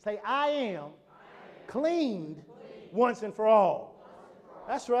clean. Say, I am cleaned once and for all.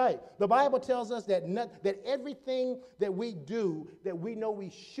 That's right. The Bible tells us that everything that we do that we know we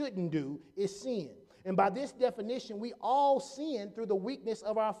shouldn't do is sin. And by this definition, we all sin through the weakness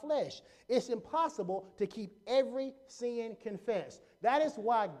of our flesh. It's impossible to keep every sin confessed. That is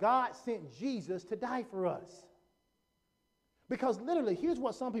why God sent Jesus to die for us. Because literally, here's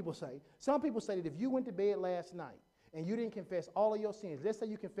what some people say. Some people say that if you went to bed last night and you didn't confess all of your sins, let's say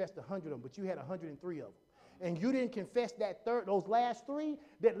you confessed 100 of them, but you had 103 of them, and you didn't confess those last 3,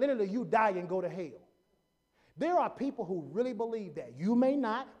 that literally you die and go to hell. There are people who really believe that. You may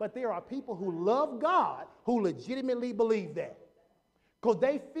not, but there are people who love God who legitimately believe that. Because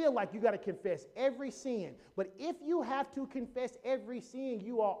they feel like you got to confess every sin. But if you have to confess every sin,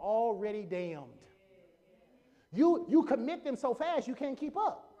 you are already damned. You commit them so fast you can't keep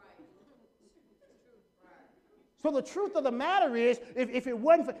up. So the truth of the matter is, if it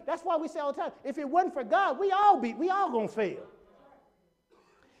wasn't for, that's why we say all the time, if it wasn't for God, we all gonna fail.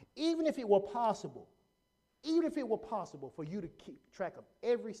 Even if it were possible for you to keep track of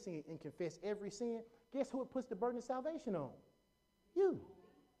every sin and confess every sin, guess who it puts the burden of salvation on? You.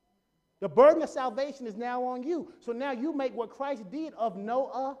 The burden of salvation is now on you. So now you make what Christ did of no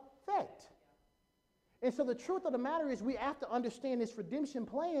effect. And so the truth of the matter is we have to understand this redemption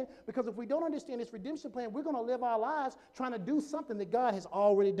plan, because if we don't understand this redemption plan, we're going to live our lives trying to do something that God has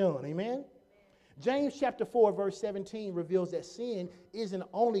already done. Amen? James chapter 4, verse 17 reveals that sin isn't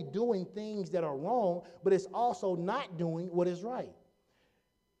only doing things that are wrong, but it's also not doing what is right.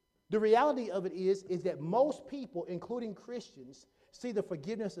 The reality of it is that most people, including Christians, see the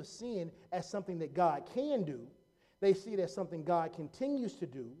forgiveness of sin as something that God can do. They see it as something God continues to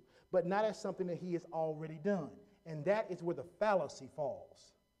do, but not as something that he has already done. And that is where the fallacy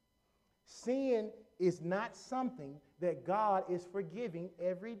falls. Sin is not something that God is forgiving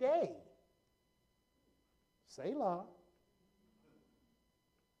every day. Selah.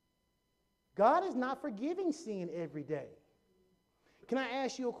 God is not forgiving sin every day. Can I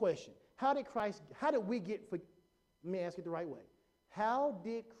ask you a question? How did we get, let me ask it the right way. How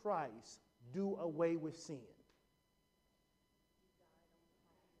did Christ do away with sin?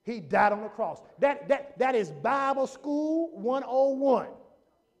 He died on the cross. That is Bible School 101.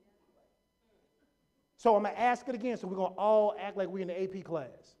 So I'm going to ask it again, so we're going to all act like we're in the AP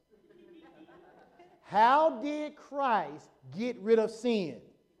class. How did Christ get rid of sin?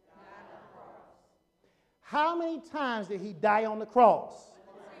 How many times did he die on the cross?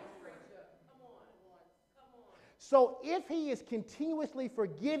 So if he is continuously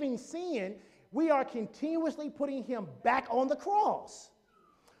forgiving sin, we are continuously putting him back on the cross.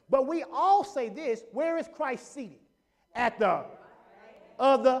 But we all say this, where is Christ seated? At the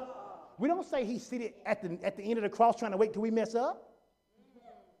other. We don't say he's seated at the end of the cross trying to wait till we mess up.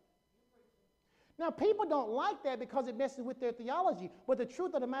 Now, people don't like that because it messes with their theology. But the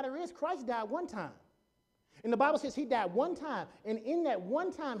truth of the matter is Christ died one time. And the Bible says he died one time. And in that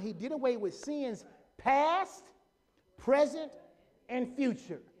one time, he did away with sins past, present, and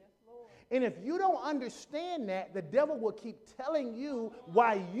future. And if you don't understand that, the devil will keep telling you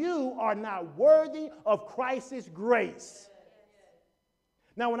why you are not worthy of Christ's grace.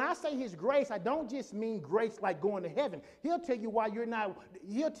 Now, when I say his grace, I don't just mean grace like going to heaven. He'll tell you why you're not,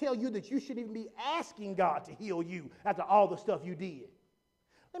 he'll tell you that you shouldn't even be asking God to heal you after all the stuff you did.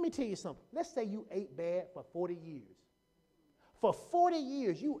 Let me tell you something. Let's say you ate bad for 40 years. For 40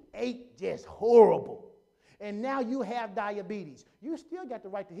 years, you ate just horrible. And now you have diabetes. You still got the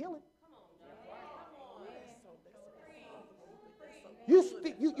right to heal it.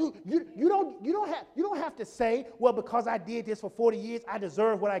 You don't have to say, well, because I did this for 40 years, I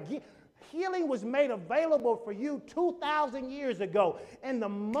deserve what I get. Healing was made available for you 2,000 years ago. And the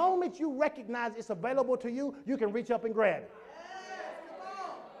moment you recognize it's available to you, you can reach up and grab it.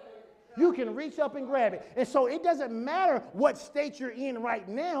 You can reach up and grab it. And so it doesn't matter what state you're in right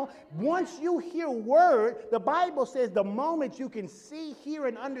now. Once you hear word, the Bible says the moment you can see, hear,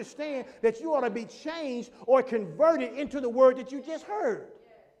 and understand that you ought to be changed or converted into the word that you just heard.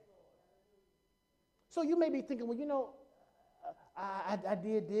 So you may be thinking, well, you know, I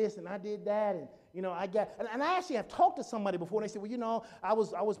did this and I did that, and you know, I actually have talked to somebody before, and they said, well, you know, I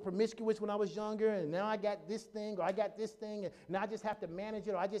was promiscuous when I was younger, and now I got this thing, or I got this thing, and now I just have to manage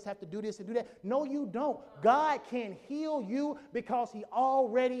it, or I just have to do this and do that. No, you don't. God can heal you because he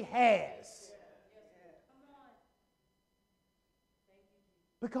already has.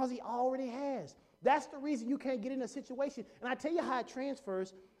 Because he already has. That's the reason you can't get in a situation. And I tell you how it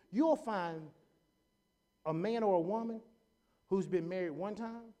transfers. You'll find a man or a woman who's been married one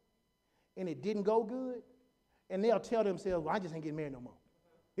time, and it didn't go good, and they'll tell themselves, well, I just ain't getting married no more.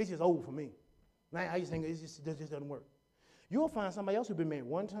 It's just over for me. I just think it just doesn't work. You'll find somebody else who's been married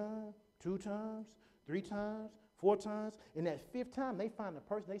one time, 2 times, 3 times, 4 times, and that 5th time, they find the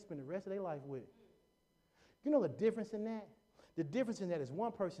person they spend the rest of their life with. You know the difference in that? The difference in that is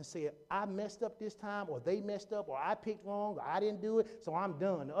one person said, I messed up this time, or they messed up, or I picked wrong, or I didn't do it, so I'm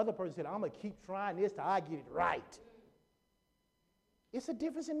done. The other person said, I'm going to keep trying this till I get it right. It's a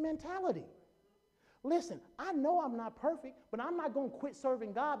difference in mentality. Listen, I know I'm not perfect, but I'm not going to quit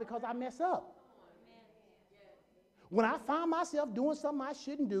serving God because I mess up. When I find myself doing something I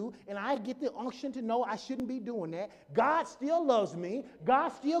shouldn't do, and I get the unction to know I shouldn't be doing that, God still loves me.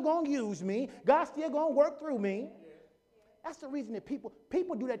 God's still going to use me. God's still going to work through me. That's the reason that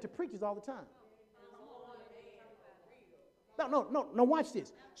people do that to preachers all the time. No, watch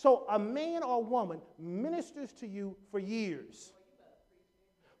this. So a man or a woman ministers to you for years.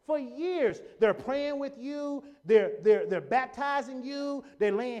 For years, they're praying with you, they're baptizing you,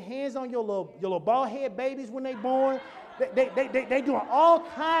 they're laying hands on your little bald head babies when they're born. They doing all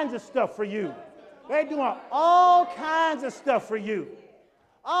kinds of stuff for you. They're doing all kinds of stuff for you.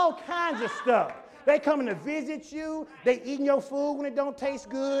 All kinds of stuff. They coming to visit you. They eating your food when it don't taste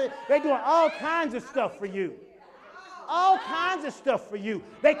good. They doing all kinds of stuff for you. All kinds of stuff for you.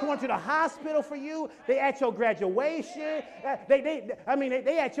 They going to the hospital for you. They at your graduation.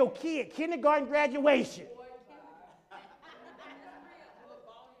 They at your kindergarten graduation.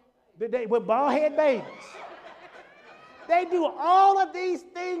 They with bald head babies. They do all of these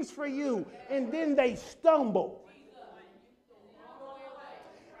things for you, and then they stumble.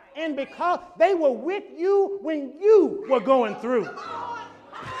 And because they were with you when you were going through.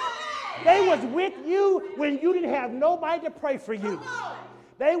 They was with you when you didn't have nobody to pray for you.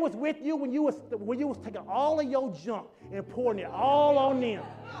 They was with you when you was taking all of your junk and pouring it all on them.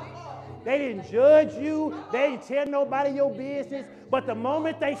 They didn't judge you. They didn't tell nobody your business. But the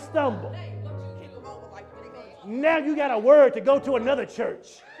moment they stumble, now you got a word to go to another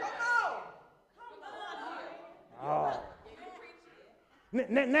church. Oh.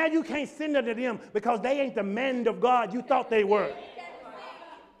 Now you can't send it to them because they ain't the man of God you thought they were.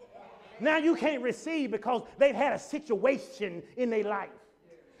 Now you can't receive because they've had a situation in their life.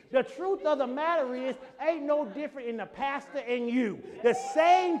 The truth of the matter is, ain't no different in the pastor and you. The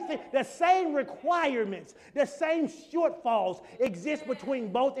same thing, the same requirements, the same shortfalls exist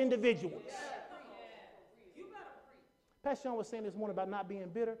between both individuals. Pastor Sean was saying this morning about not being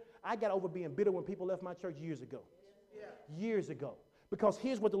bitter. I got over being bitter when people left my church years ago. Years ago. Because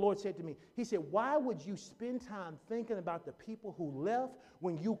here's what the Lord said to me. He said, why would you spend time thinking about the people who left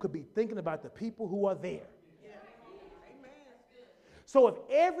when you could be thinking about the people who are there? Yeah. So if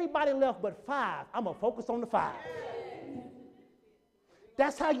everybody left but 5, I'm going to focus on the 5.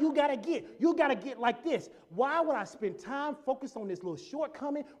 That's how you got to get. You got to get like this. Why would I spend time focused on this little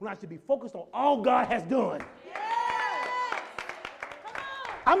shortcoming when I should be focused on all God has done? Yeah.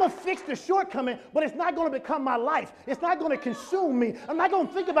 I'm going to fix the shortcoming, but it's not going to become my life. It's not going to consume me. I'm not going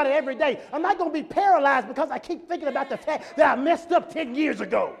to think about it every day. I'm not going to be paralyzed because I keep thinking about the fact that I messed up 10 years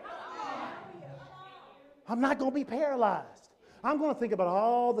ago. I'm not going to be paralyzed. I'm going to think about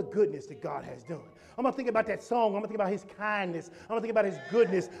all the goodness that God has done. I'm going to think about that song. I'm going to think about his kindness. I'm going to think about his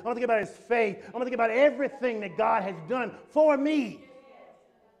goodness. I'm going to think about his faith. I'm going to think about everything that God has done for me.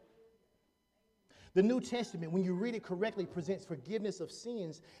 The New Testament, when you read it correctly, presents forgiveness of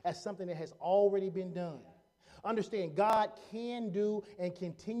sins as something that has already been done. Understand, God can do and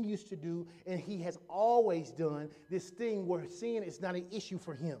continues to do, and he has always done this thing where sin is not an issue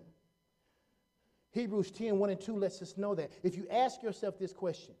for him. Hebrews 10, 1 and 2 lets us know that. If you ask yourself this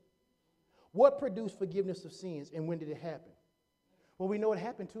question, what produced forgiveness of sins and when did it happen? Well, we know it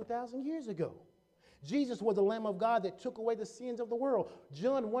happened 2,000 years ago. Jesus was the Lamb of God that took away the sins of the world.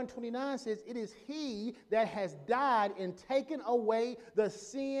 John 1:29 says, it is he that has died and taken away the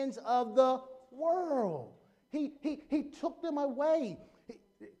sins of the world. He took them away.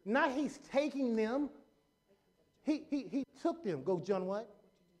 Not he's taking them. He took them. Go John what?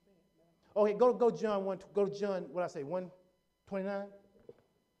 Okay, go John 1. Go to John, what I say, 1:29?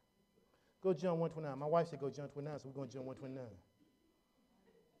 Go John 1:29. My wife said go John 29, so we're going to John 1:29.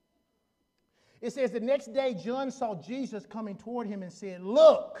 It says, the next day John saw Jesus coming toward him and said,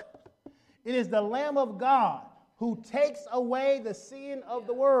 look, it is the Lamb of God who takes away the sin of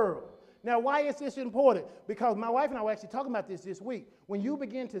the world. Now, why is this important? Because my wife and I were actually talking about this week. When you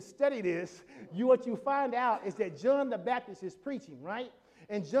begin to study this, what you find out is that John the Baptist is preaching, right?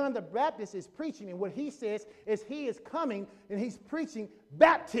 And John the Baptist is preaching, and what he says is he is coming and he's preaching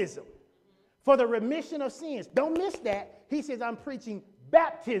baptism for the remission of sins. Don't miss that. He says, I'm preaching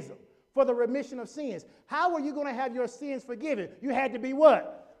baptism for the remission of sins. How are you going to have your sins forgiven? You had to be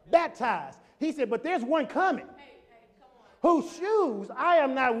what? Baptized. He said, but there's one coming whose shoes I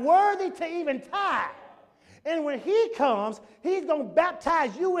am not worthy to even tie. And when he comes, he's going to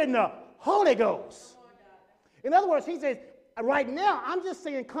baptize you in the Holy Ghost. In other words, he says, right now, I'm just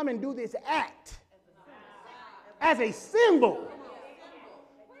saying come and do this act as a symbol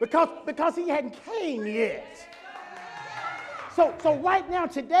because he hadn't came yet. So right now,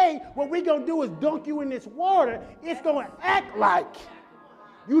 today, what we're going to do is dunk you in this water. It's going to act like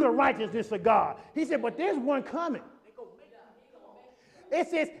you the righteousness of God. He said, but there's one coming It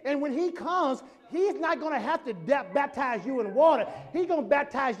says, and when he comes, he's not going to have to baptize you in water. He's going to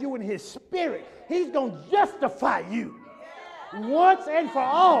baptize you in his spirit. He's going to justify you once and for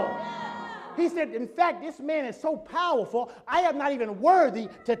all. He said, in fact, this man is so powerful, I am not even worthy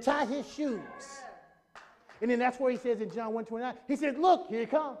to tie his shoes. And then that's where he says in John 1:29, he says, look, here he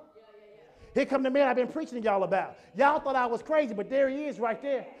comes. Here come the man I've been preaching to y'all about. Y'all thought I was crazy, but there he is right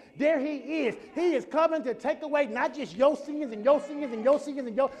there. There he is. He is coming to take away not just your sins and your sins and your sins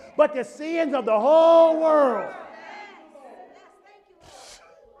and your, but the sins of the whole world.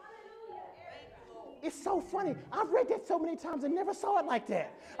 It's so funny. I've read that so many times and never saw it like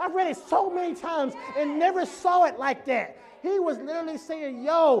that. I've read it so many times and never saw it like that. He was literally saying,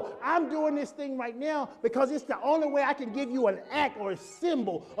 yo, I'm doing this thing right now because it's the only way I can give you an act or a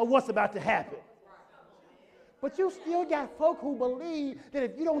symbol of what's about to happen. But you still got folk who believe that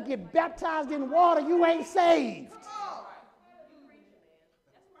if you don't get baptized in water, you ain't saved.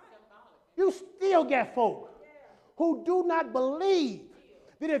 You still got folk who do not believe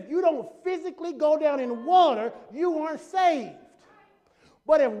that if you don't physically go down in water, you aren't saved.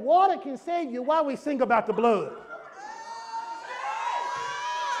 But if water can save you, why we sing about the blood?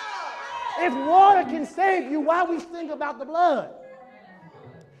 If water can save you, why we sing about the blood?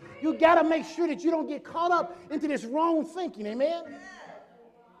 You got to make sure that you don't get caught up into this wrong thinking, amen?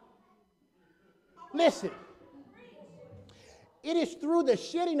 Listen, it is through the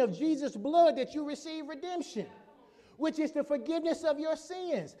shedding of Jesus' blood that you receive redemption, which is the forgiveness of your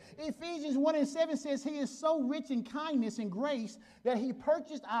sins. Ephesians 1:7 says, he is so rich in kindness and grace that he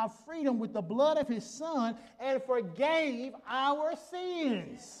purchased our freedom with the blood of his son and forgave our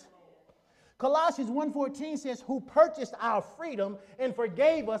sins. Colossians 1:14 says, who purchased our freedom and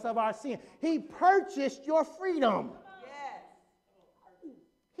forgave us of our sin. He purchased your freedom. Yes.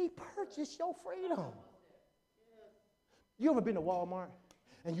 He purchased your freedom. You ever been to Walmart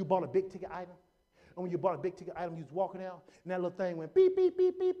and you bought a big ticket item? And when you bought a big ticket item, you was walking out, and that little thing went beep, beep,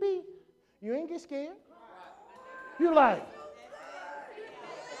 beep, beep, beep. You ain't get scared. You're like,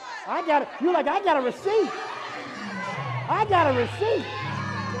 I got a receipt. I got a receipt.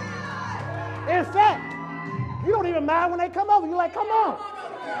 In fact, you don't even mind when they come over. You're like, come on.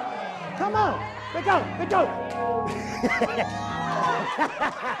 Come on. Let go. Let go.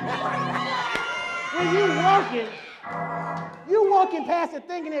 When you walking past the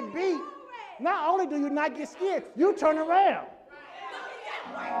thing and it beat, not only do you not get scared, you turn around.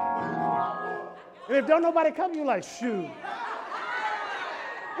 And if don't nobody come, you're like, shoot.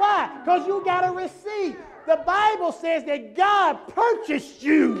 Why? Because you got a receipt. The Bible says that God purchased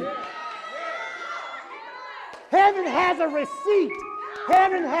you. Heaven has a receipt.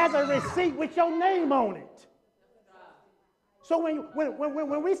 Heaven has a receipt with your name on it. So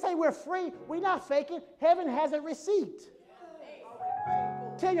when we say we're free, we're not faking. Heaven has a receipt.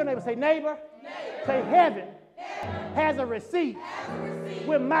 Tell your neighbor, say, neighbor. Say, heaven has a receipt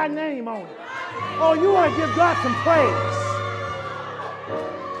with my name on it. Oh, you want to give God some praise.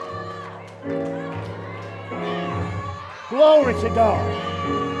 Glory to God.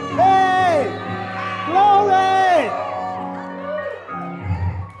 Hey! Glory!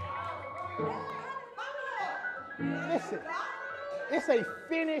 Listen, it's a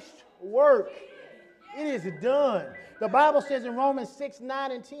finished work. It is done. The Bible says in Romans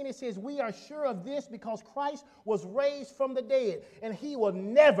 6:9-10, it says, we are sure of this because Christ was raised from the dead, and he will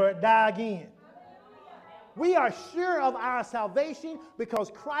never die again. We are sure of our salvation because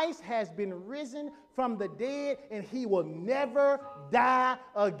Christ has been risen from the dead, and he will never die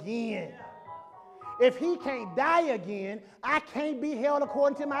again. If he can't die again, I can't be held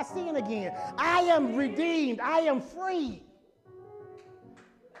according to my sin again. I am redeemed. I am free.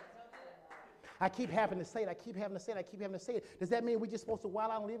 I keep having to say it. I keep having to say it. Does that mean we're just supposed to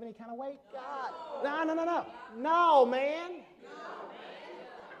wild out and live any kind of way? God. No. No, man.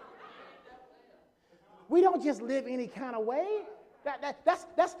 We don't just live any kind of way. That's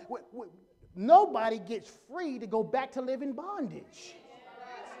nobody gets free to go back to live in bondage.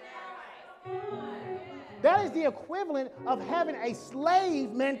 That is the equivalent of having a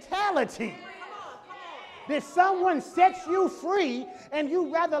slave mentality. That someone sets you free and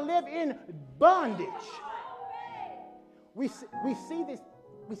you rather live in bondage. We see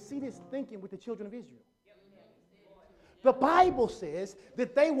this thinking with the children of Israel. The Bible says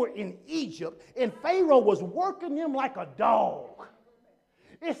that they were in Egypt and Pharaoh was working them like a dog.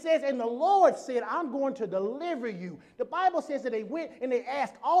 It says, and the Lord said, I'm going to deliver you. The Bible says that they went and they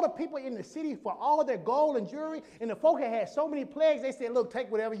asked all the people in the city for all their gold and jewelry, and the folk had so many plagues, they said, look,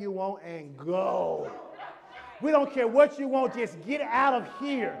 take whatever you want and go. We don't care what you want, just get out of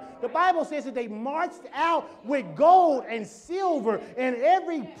here. The Bible says that they marched out with gold and silver and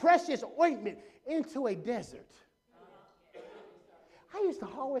every precious ointment into a desert. I used to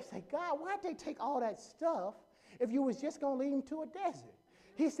always say, God, why'd they take all that stuff if you was just going to lead them to a desert?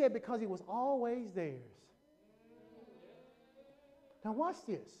 He said, because it was always theirs. Now watch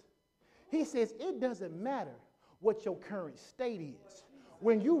this. He says, it doesn't matter what your current state is.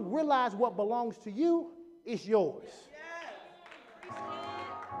 When you realize what belongs to you, it's yours.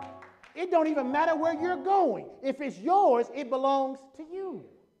 It don't even matter where you're going. If it's yours, it belongs to you.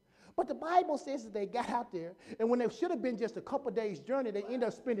 But the Bible says that they got out there, and when it should have been just a couple days' journey, they ended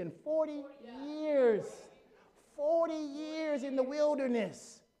up spending 40 years. 40 years in the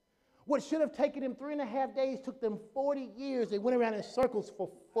wilderness. What should have taken them 3.5 days took them 40 years. They went around in circles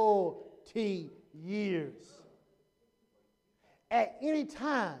for 40 years. At any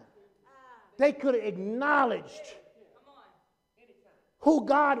time, they could have acknowledged who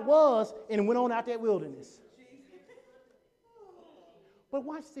God was and went on out that wilderness. But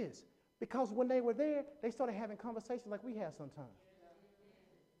watch this. Because when they were there, they started having conversations like we have sometimes.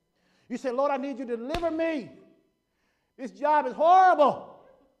 You say, Lord, I need you to deliver me. This job is horrible.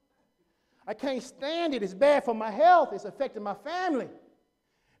 I can't stand it. It's bad for my health. It's affecting my family.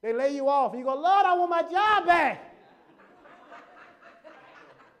 They lay you off. And you go, Lord, I want my job back.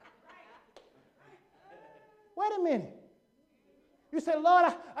 Wait a minute. You say,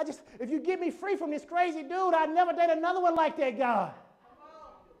 Lord, I just, if you get me free from this crazy dude, I'd never date another one like that, God.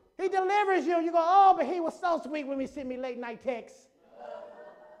 He delivers you. You go, oh, but he was so sweet when he sent me late night texts.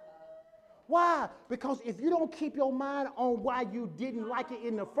 Why? Because if you don't keep your mind on why you didn't like it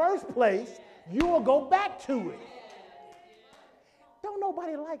in the first place, you will go back to it. Don't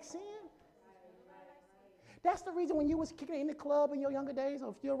nobody like sin. That's the reason when you was kicking it in the club in your younger days,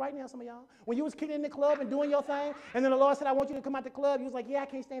 or still right now, some of y'all, when you was kicking it in the club and doing your thing, and then the Lord said, I want you to come out the club, you was like, yeah, I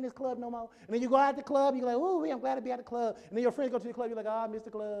can't stand this club no more. And then you go out the club, you're like, ooh, I'm glad to be at the club. And then your friends go to the club, you're like, oh, I missed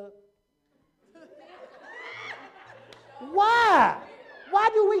the club. Why? Why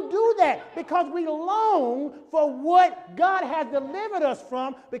do we do that? Because we long for what God has delivered us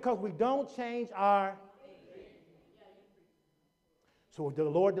from, because we don't change our. So if the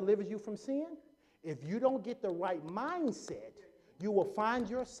Lord delivers you from sin, if you don't get the right mindset, you will find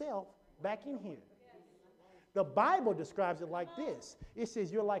yourself back in here. The Bible describes it like this. It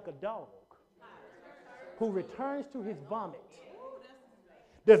says you're like a dog who returns to his vomit.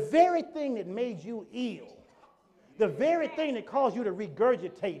 The very thing that made you ill, the very thing that caused you to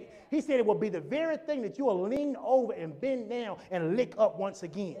regurgitate it. He said it will be the very thing that you will lean over and bend down and lick up once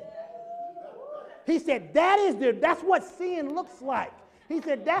again. He said that's what sin looks like. He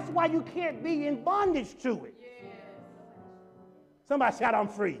said that's why you can't be in bondage to it. Somebody shout, I'm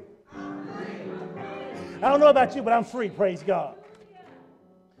free. I don't know about you, but I'm free, praise God.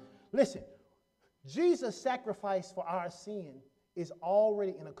 Listen, Jesus' sacrifice for our sin is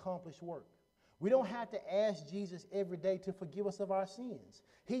already an accomplished work. We don't have to ask Jesus every day to forgive us of our sins.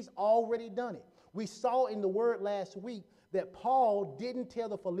 He's already done it. We saw in the word last week that Paul didn't tell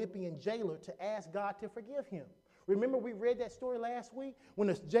the Philippian jailer to ask God to forgive him. Remember we read that story last week when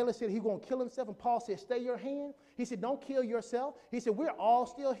the jailer said he's going to kill himself and Paul said, stay your hand. He said, don't kill yourself. He said, we're all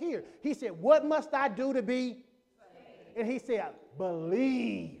still here. He said, what must I do to be saved? And he said,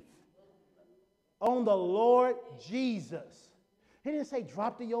 believe on the Lord Jesus. He didn't say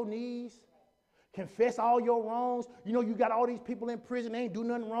drop to your knees, confess all your wrongs. You know you got all these people in prison, they ain't do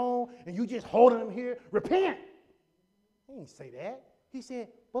nothing wrong, and you just holding them here. Repent. He didn't say that. He said,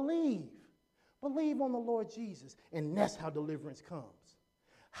 believe. Believe on the Lord Jesus, and that's how deliverance comes.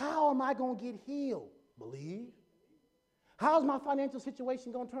 How am I going to get healed? Believe. How's my financial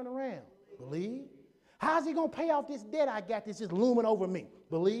situation going to turn around? Believe. How's he going to pay off this debt I got that's just looming over me?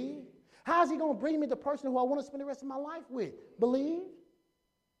 Believe. How's he going to bring me the person who I want to spend the rest of my life with? Believe.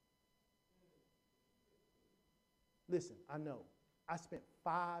 Listen, I know. I spent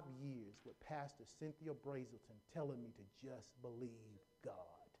 5 years with Pastor Cynthia Brazelton telling me to just believe God.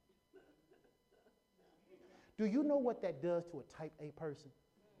 Do you know what that does to a type A person?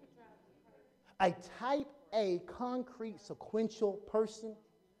 A type A, concrete, sequential person,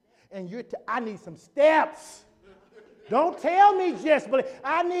 and I need some steps. Don't tell me just believe.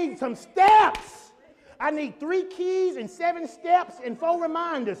 I need some steps. I need 3 keys and 7 steps and 4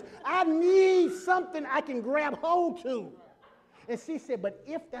 reminders. I need something I can grab hold to. And she said, but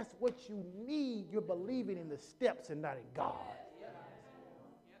if that's what you need, you're believing in the steps and not in God.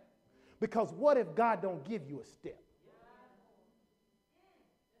 Because what if God don't give you a step?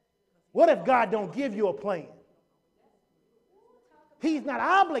 What if God don't give you a plan? He's not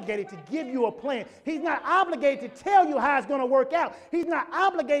obligated to give you a plan. He's not obligated to tell you how it's going to work out. He's not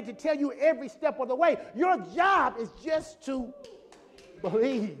obligated to tell you every step of the way. Your job is just to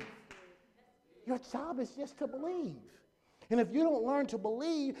believe. Your job is just to believe. And if you don't learn to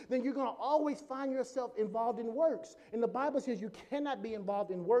believe, then you're going to always find yourself involved in works. And the Bible says you cannot be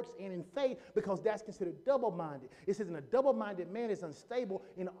involved in works and in faith because that's considered double-minded. It says, and a double-minded man is unstable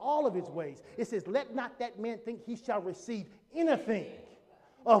in all of his ways. It says, let not that man think he shall receive anything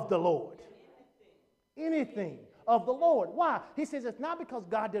of the Lord. Anything of the Lord. Why? He says it's not because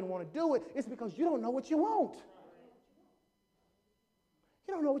God didn't want to do it. It's because you don't know what you want.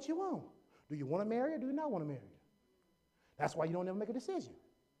 You don't know what you want. Do you want to marry or do you not want to marry? That's why you don't ever make a decision.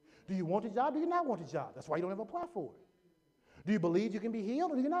 Do you want the job? Do you not want the job? That's why you don't ever apply for it. Do you believe you can be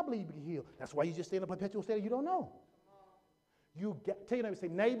healed or do you not believe you can be healed? That's why you just stay in a perpetual state of you don't know. Tell your neighbor, say,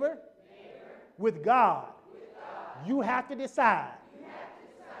 neighbor, with God, you have to decide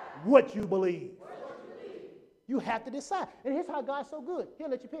what you believe. You have to decide. And here's how God's so good. He'll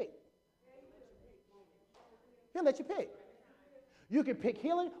let you pick. He'll let you pick. You can pick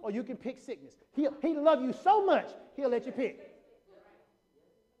healing or you can pick sickness. He loves you so much, he'll let you pick.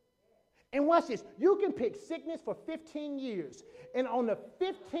 And watch this. You can pick sickness for 15 years. And on the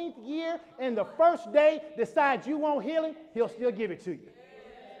 15th year and the first day decide you want healing, he'll still give it to you.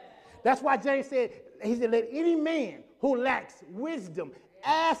 That's why James said, he said, let any man who lacks wisdom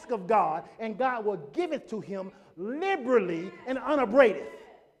ask of God, and God will give it to him liberally and unabraded.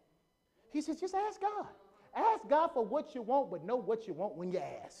 He says, just ask God. Ask God for what you want, but know what you want when you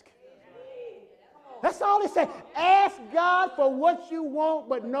ask. That's all he said. Ask God for what you want,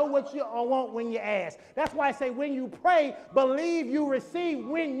 but know what you want when you ask. That's why I say when you pray, believe you receive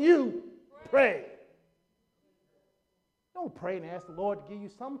when you pray. Don't pray and ask the Lord to give you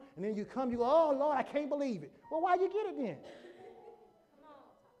something, and then you come, you go, oh, Lord, I can't believe it. Well, why you get it then?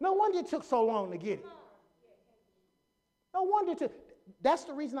 No wonder it took so long to get it. No wonder it took. That's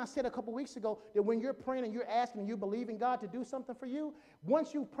the reason I said a couple weeks ago that when you're praying and you're asking and you believe in God to do something for you,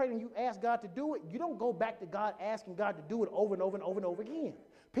 once you've prayed and you ask God to do it, you don't go back to God asking God to do it over and over and over and over again.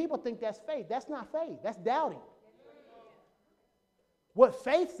 People think that's faith. That's not faith. That's doubting. What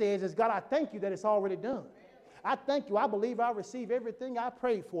faith says is, God, I thank you that it's already done. I thank you. I believe I receive everything I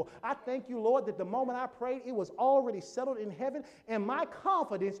prayed for. I thank you, Lord, that the moment I prayed, it was already settled in heaven, and my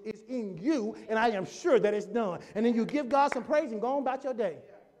confidence is in you, and I am sure that it's done. And then you give God some praise and go on about your day.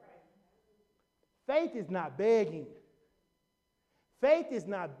 Faith is not begging. Faith is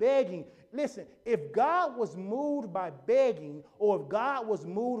not begging. Listen, if God was moved by begging or if God was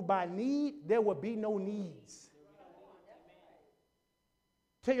moved by need, there would be no needs.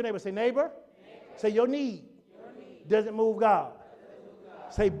 Tell your neighbor, say, neighbor. Say, your need doesn't move God.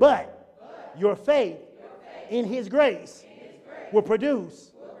 Say, but your faith in his grace will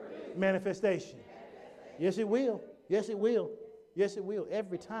produce manifestation. Yes, it will. Yes, it will. Yes, it will.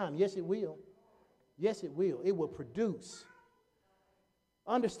 Every time. Yes, it will. Yes, it will. It will produce.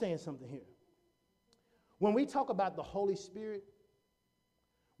 Understand something here. When we talk about the Holy Spirit,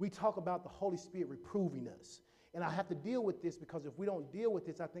 we talk about the Holy Spirit reproving us. And I have to deal with this because if we don't deal with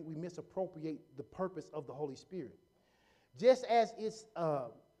this, I think we misappropriate the purpose of the Holy Spirit. Just as it's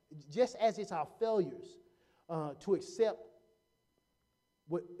our failures to accept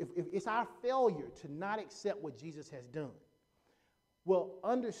if it's our failure to not accept what Jesus has done. Well,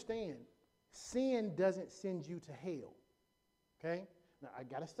 understand, sin doesn't send you to hell. Okay? Now, I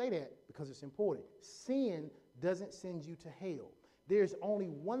got to say that because it's important. Sin doesn't send you to hell. There's only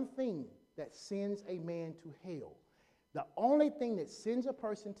one thing that sends a man to hell. The only thing that sends a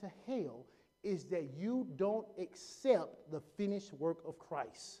person to hell is that you don't accept the finished work of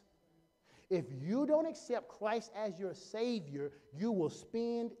Christ. If you don't accept Christ as your Savior, you will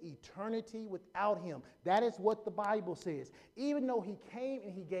spend eternity without him. That is what the Bible says. Even though he came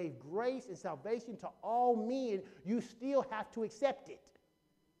and he gave grace and salvation to all men, you still have to accept it.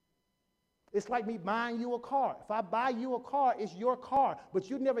 It's like me buying you a car. If I buy you a car, it's your car, but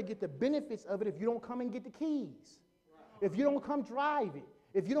you never get the benefits of it if you don't come and get the keys. If you don't come drive it.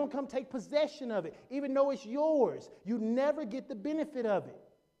 If you don't come take possession of it, even though it's yours, you never get the benefit of it.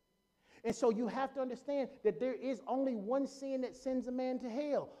 And so you have to understand that there is only one sin that sends a man to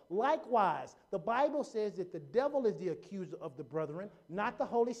hell. Likewise, the Bible says that the devil is the accuser of the brethren, not the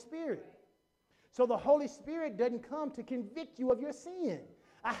Holy Spirit. So the Holy Spirit doesn't come to convict you of your sin.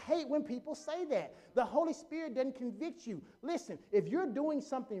 I hate when people say that. The Holy Spirit doesn't convict you. Listen, if you're doing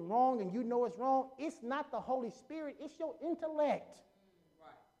something wrong and you know it's wrong, it's not the Holy Spirit, it's your intellect.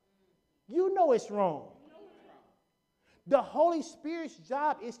 You know it's wrong. The Holy Spirit's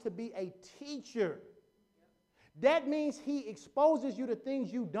job is to be a teacher. That means he exposes you to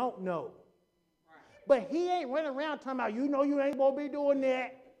things you don't know. But he ain't running around talking about, you know you ain't supposed to be doing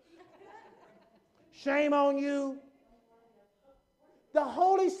that. Shame on you. The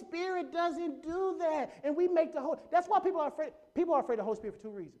Holy Spirit doesn't do that. And we make the that's why people are afraid. People are afraid of the Holy Spirit for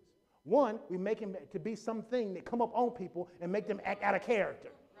two reasons. One, we make him to be something that come up on people and make them act out of character.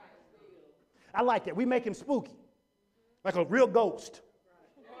 I like that. We make him spooky, like a real ghost.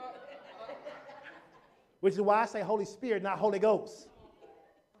 Which is why I say Holy Spirit, not Holy Ghost.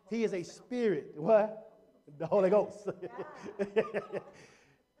 He is a spirit. What? The Holy Ghost.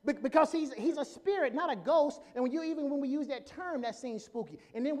 Because he's a spirit, not a ghost. And when we use that term, that seems spooky.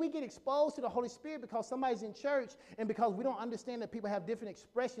 And then we get exposed to the Holy Spirit because somebody's in church, and because we don't understand that people have different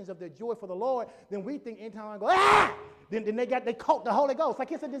expressions of their joy for the Lord, then we think anytime I go, ah! Then they caught the Holy Ghost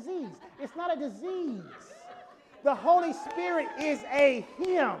like it's a disease. It's not a disease. The Holy Spirit is a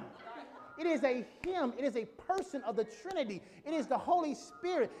him. It is a him. It is a person of the Trinity. It is the Holy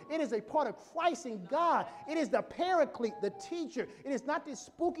Spirit. It is a part of Christ and God. It is the paraclete, the teacher. It is not this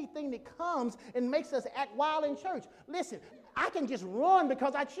spooky thing that comes and makes us act wild in church. Listen, I can just run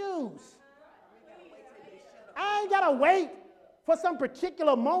because I choose. I ain't got to wait for some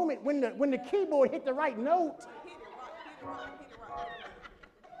particular moment when the keyboard hit the right note.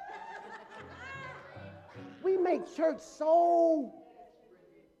 We make church so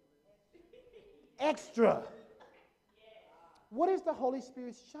extra. What is the Holy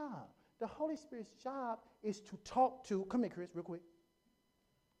Spirit's job? The Holy Spirit's job is to talk to, come here, Chris, real quick.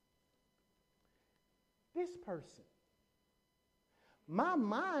 This person. My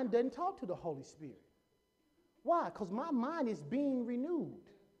mind doesn't talk to the Holy Spirit. Why? Because my mind is being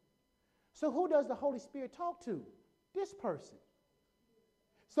renewed. So who does the Holy Spirit talk to? This person.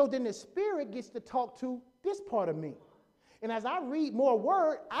 So then the Spirit gets to talk to this part of me. And as I read more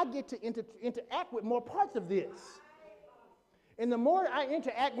word, I get to interact with more parts of this. And the more I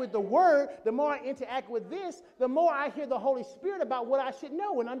interact with the word, the more I interact with this, the more I hear the Holy Spirit about what I should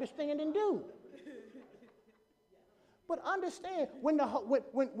know and understand and do. But understand,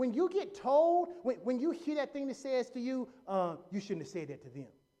 when you get told, when you hear that thing that says to you, you shouldn't have said that to them.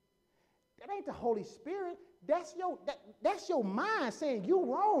 That ain't the Holy Spirit. That's your mind saying you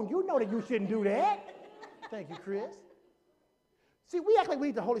wrong. You know that you shouldn't do that. Thank you, Chris. See, we act like we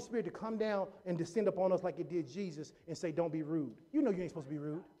need the Holy Spirit to come down and descend upon us like it did Jesus and say, don't be rude. You know you ain't supposed to be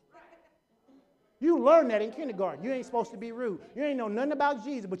rude. You learned that in kindergarten. You ain't supposed to be rude. You ain't know nothing about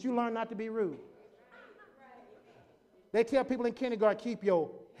Jesus, but you learned not to be rude. They tell people in kindergarten, keep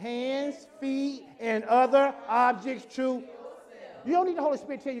your hands, feet, and other objects true. You don't need the Holy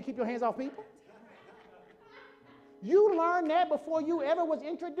Spirit to tell you to keep your hands off people. You learned that before you ever was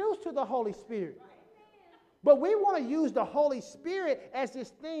introduced to the Holy Spirit. But we want to use the Holy Spirit as this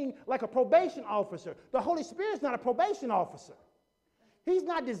thing like a probation officer. The Holy Spirit is not a probation officer. He's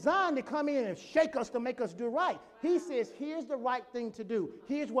not designed to come in and shake us to make us do right. He says, here's the right thing to do.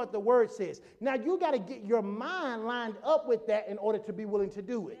 Here's what the word says. Now, you got to get your mind lined up with that in order to be willing to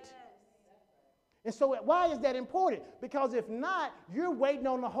do it. And so why is that important? Because if not, you're waiting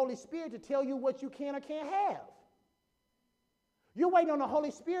on the Holy Spirit to tell you what you can or can't have. You're waiting on the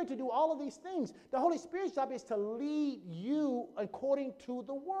Holy Spirit to do all of these things. The Holy Spirit's job is to lead you according to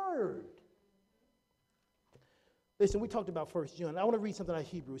the Word. Listen, we talked about 1 John. I want to read something out of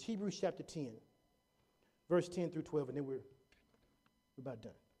Hebrews. Hebrews chapter 10, verse 10 through 12, and then we're about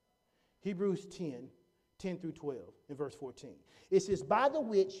done. Hebrews 10 through 12, and verse 14. It says, by the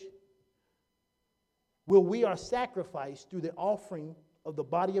which will we are sacrificed through the offering of the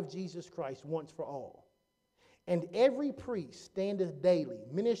body of Jesus Christ once for all. And every priest standeth daily,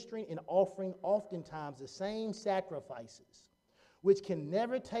 ministering and offering oftentimes the same sacrifices, which can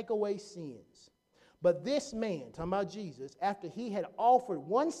never take away sins. But this man, talking about Jesus, after he had offered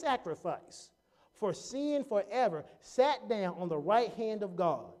one sacrifice for sin forever, sat down on the right hand of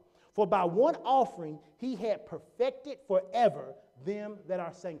God. For by one offering he had perfected forever them that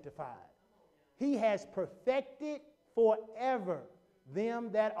are sanctified. He has perfected forever them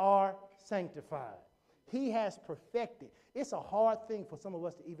that are sanctified. He has perfected. It's a hard thing for some of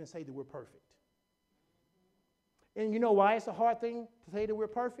us to even say that we're perfect. And you know why it's a hard thing to say that we're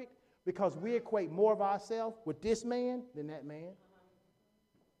perfect? Because we equate more of ourselves with this man than that man.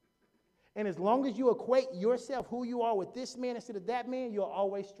 And as long as you equate yourself, who you are, with this man instead of that man, you'll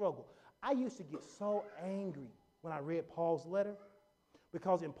always struggle. I used to get so angry when I read Paul's letter.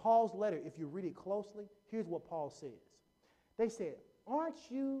 Because in Paul's letter, if you read it closely, here's what Paul says. They said, aren't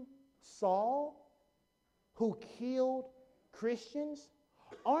you Saul, who killed Christians?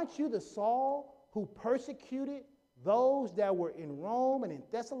 Aren't you the Saul who persecuted those that were in Rome and in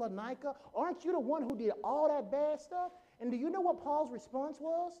Thessalonica, aren't you the one who did all that bad stuff? And do you know what Paul's response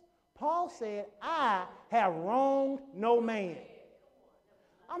was? Paul said, I have wronged no man.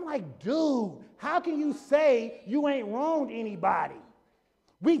 I'm like, dude, how can you say you ain't wronged anybody?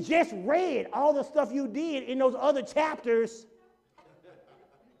 We just read all the stuff you did in those other chapters.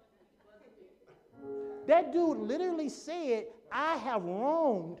 That dude literally said, I have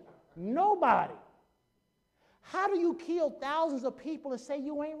wronged nobody. How do you kill thousands of people and say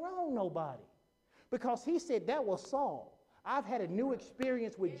you ain't wronged nobody? Because he said that was Saul. I've had a new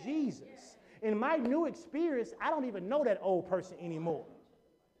experience with Jesus. In my new experience, I don't even know that old person anymore.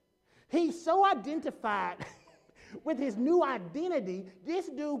 He's so identified with his new identity, this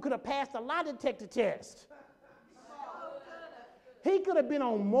dude could have passed a lie detector test. He could have been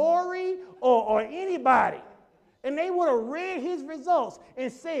on Maury or anybody, and they would have read his results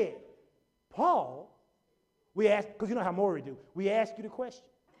and said, Paul, we asked, because you know how Maury do, we ask you the question.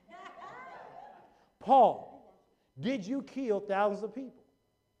 Paul, did you kill thousands of people?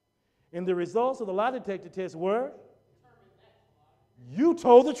 And the results of the lie detector test were, you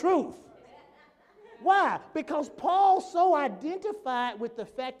told the truth. Why? Because Paul so identified with the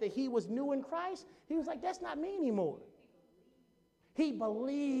fact that he was new in Christ, he was like, that's not me anymore. He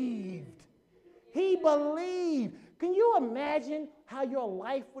believed. He believed. Can you imagine how your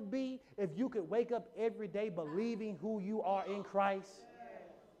life would be if you could wake up every day believing who you are in Christ?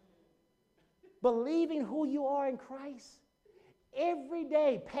 Believing who you are in Christ. Every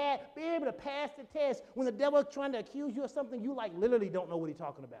day, be able to pass the test. When the devil's trying to accuse you of something, you like literally don't know what he's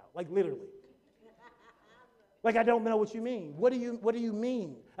talking about. Like literally. Like, I don't know what you mean. What do you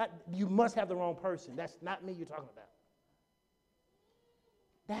mean? You must have the wrong person. That's not me you're talking about.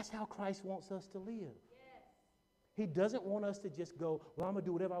 That's how Christ wants us to live. Yes. He doesn't want us to just go, well, I'm going to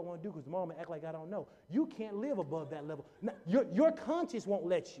do whatever I want to do because tomorrow I'm going to act like I don't know. You can't live above that level. Now, your conscience won't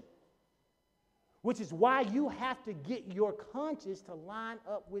let you, which is why you have to get your conscience to line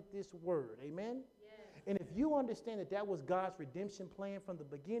up with this word. Amen? Yes. And if you understand that that was God's redemption plan from the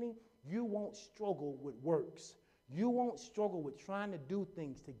beginning, you won't struggle with works. You won't struggle with trying to do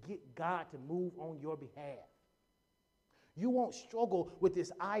things to get God to move on your behalf. You won't struggle with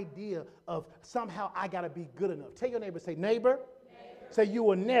this idea of somehow I got to be good enough. Tell your neighbor, say, neighbor. Say, you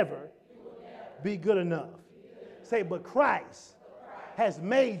will never be good enough. Say, but Christ has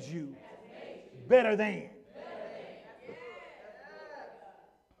made you better than.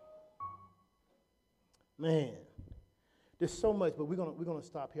 Man, there's so much, but we're gonna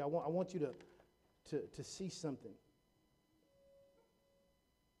stop here. I want you to see something.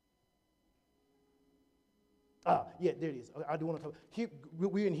 Yeah, there it is. I do want to talk.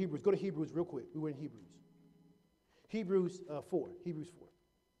 We're in Hebrews. Go to Hebrews real quick. We were in Hebrews. Hebrews 4. Hebrews 4.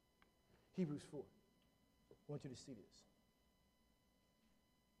 Hebrews 4. I want you to see this.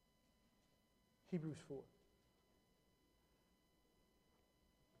 Hebrews 4.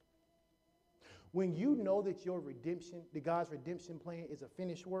 When you know that your redemption, that God's redemption plan is a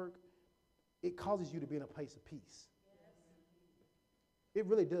finished work, it causes you to be in a place of peace. It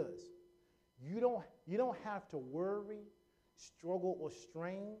really does. You don't have to worry, struggle, or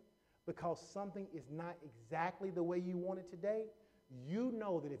strain because something is not exactly the way you want it today. You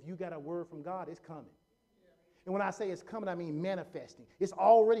know that if you got a word from God, it's coming. And when I say it's coming, I mean manifesting. It's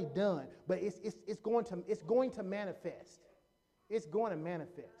already done, but it's going to manifest. It's going to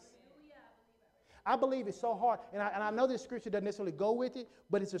manifest. I believe it's so hard, and I know this scripture doesn't necessarily go with it,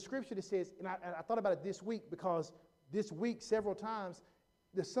 but it's a scripture that says, and I thought about it this week because this week several times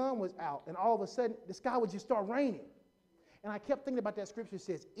the sun was out, and all of a sudden the sky would just start raining. And I kept thinking about that scripture that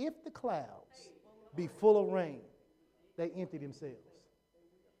says, if the clouds be full of rain, they empty themselves.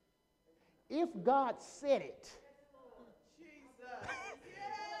 If God said it,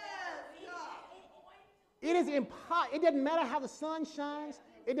 it is impossible. It doesn't matter how the sun shines.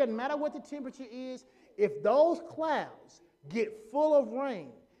 It doesn't matter what the temperature is. If those clouds get full of rain,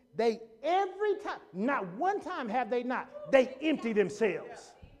 they every time, not one time have they not, they empty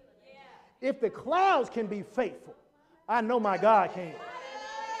themselves. If the clouds can be faithful, I know my God can.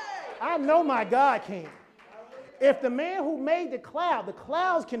 I know my God can. If the man who made the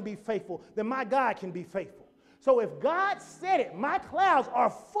clouds can be faithful, then my God can be faithful. So if God said it, my clouds are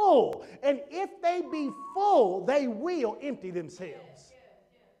full, and if they be full, they will empty themselves.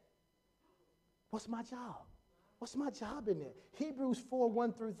 What's my job? What's my job in there? Hebrews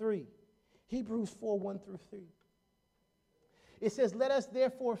 4:1-3. Hebrews 4:1-3. It says, let us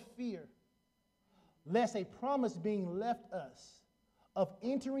therefore fear, lest a promise being left us of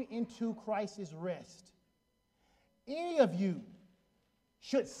entering into Christ's rest, any of you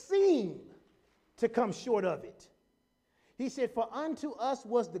should seem to come short of it. He said, for unto us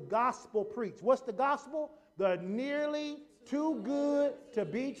was the gospel preached. What's the gospel? The nearly too good to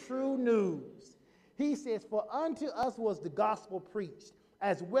be true news. He says, for unto us was the gospel preached,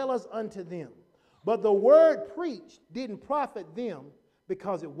 as well as unto them. But the word preached didn't profit them,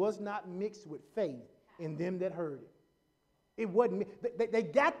 because it was not mixed with faith in them that heard it. It wasn't. They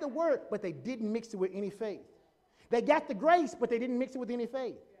got the word, but they didn't mix it with any faith. They got the grace, but they didn't mix it with any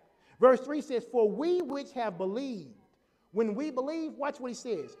faith. Verse 3 says, for we which have believed, when we believe, watch what he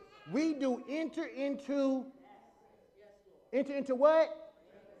says. We do enter into what?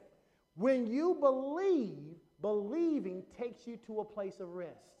 When you believe, believing takes you to a place of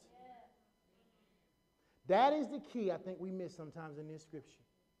rest. That is the key I think we miss sometimes in this scripture.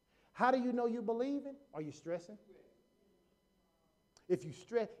 How do you know you're believing? Are you stressing? If you're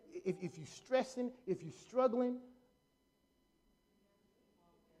stressing, if you're struggling,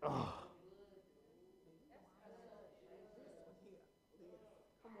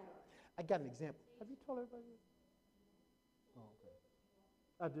 I got an example. Have you told everybody this? Oh, okay.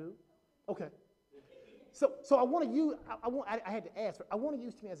 I do? Okay. So I want to use, I had to ask, I want to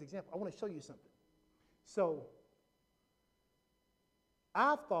use me as an example. I want to show you something. So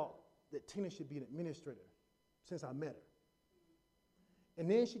I thought that Tina should be an administrator since I met her. And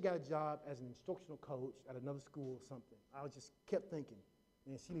then she got a job as an instructional coach at another school or something. I just kept thinking,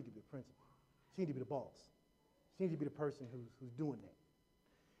 man, she needs to be a principal. She needs to be the boss. She needs to be the person who's doing that.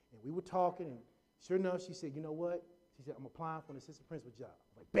 And we were talking, and sure enough, she said, you know what? She said, I'm applying for an assistant principal job.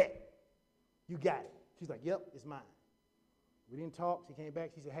 I'm like, bet. You got it. She's like, yep, it's mine. We didn't talk. She came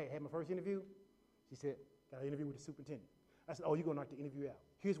back. She said, hey, I had my first interview. She said, got an interview with the superintendent. I said, oh, you're going to knock the interview out.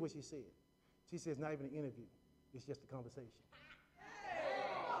 Here's what she said. She says, not even an interview. It's just a conversation.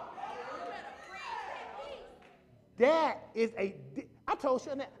 That is I told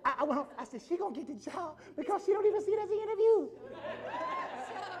her that. I went home. I said, she going to get the job because she don't even see it as an interview.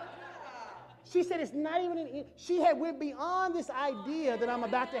 She said it's not even she had went beyond this idea that I'm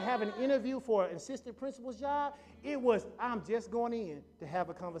about to have an interview for an assistant principal's job. It was, I'm just going in to have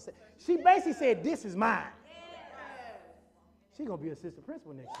a conversation. She basically said, this is mine. She's going to be assistant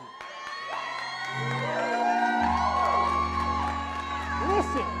principal next year.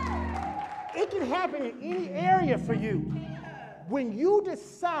 Listen, it can happen in any area for you. When you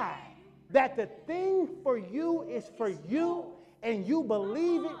decide that the thing for you is for you and you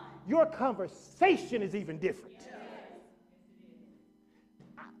believe it, your conversation is even different.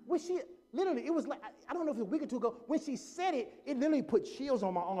 Literally, it was like, I don't know if it was a week or two ago, when she said it, it literally put chills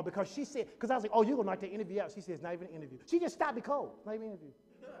on my arm because she said, because I was like, oh, you're going to knock the interview out. She said, it's not even an interview. She just stopped me cold. Not even an interview.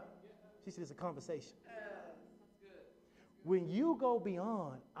 She said, it's a conversation. When you go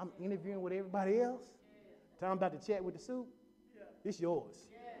beyond, I'm interviewing with everybody else, time about to chat with the soup, it's yours.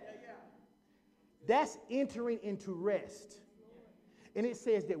 That's entering into rest. And it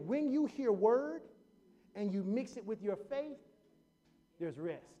says that when you hear word and you mix it with your faith, there's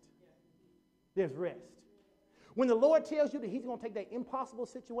rest. There's rest. When the Lord tells you that he's going to take that impossible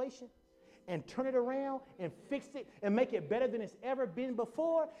situation and turn it around and fix it and make it better than it's ever been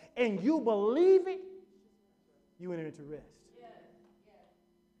before, and you believe it, you enter into rest.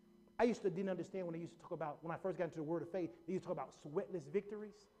 I didn't understand when they used to talk about, when I first got into the word of faith, they used to talk about sweatless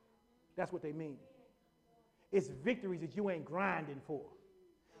victories. That's what they mean. It's victories that you ain't grinding for.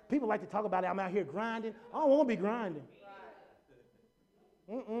 People like to talk about it. I'm out here grinding. I don't want to be grinding.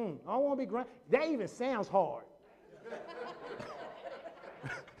 I don't want to be grinding. That even sounds hard.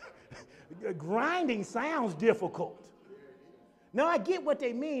 Grinding sounds difficult. Now, I get what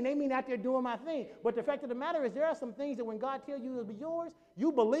they mean. They mean out there doing my thing. But the fact of the matter is there are some things that when God tells you it'll be yours,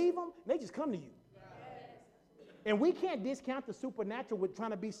 you believe them, they just come to you. And we can't discount the supernatural with trying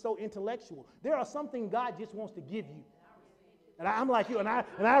to be so intellectual. There are some things God just wants to give you. And I'm like you, and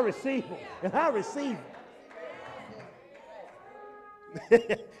I receive them. And I receive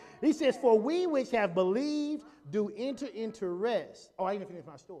them. He says, for we which have believed do enter into rest. Oh, I didn't finish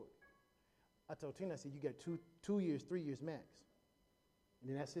my story. I told Tina, I said, you got 2 years, 3 years max. And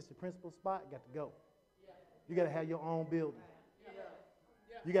then that assistant principal spot got to go. You got to have your own building.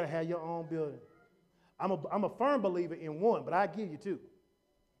 You got to have your own building. I'm a firm believer in one, but I give you 2.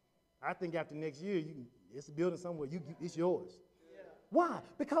 I think after next year, it's a building somewhere. It's yours. Yeah. Why?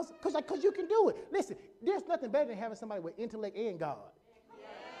 Because you can do it. Listen, there's nothing better than having somebody with intellect and God. Yes.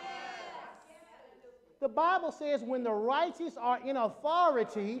 The Bible says when the righteous are in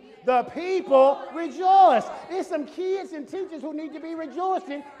authority, the people rejoice. There's some kids and teachers who need to be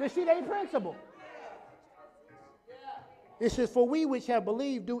rejoicing to see their principal. It says, for we which have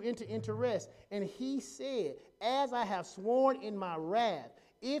believed do enter into rest. And he said, as I have sworn in my wrath,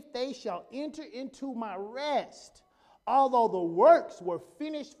 if they shall enter into my rest, although the works were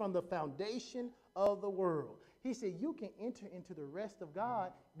finished from the foundation of the world. He said you can enter into the rest of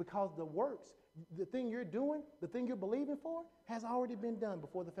God because the works, the thing you're doing, the thing you're believing for, has already been done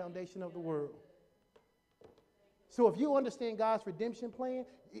before the foundation of the world. So if you understand God's redemption plan,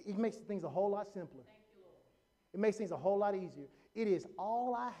 it makes things a whole lot simpler. It makes things a whole lot easier. It is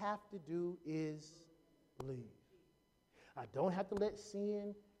all I have to do is believe. I don't have to let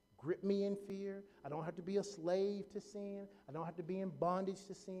sin grip me in fear. I don't have to be a slave to sin. I don't have to be in bondage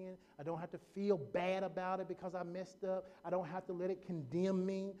to sin. I don't have to feel bad about it because I messed up. I don't have to let it condemn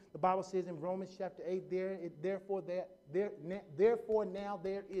me. The Bible says in Romans chapter 8, therefore now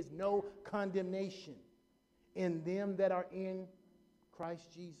there is no condemnation in them that are in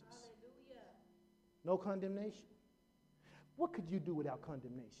Christ Jesus. Hallelujah. No condemnation. What could you do without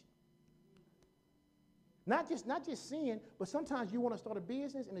condemnation? Not just sin, but sometimes you want to start a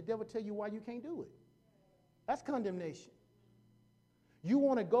business and the devil tell you why you can't do it. That's condemnation. You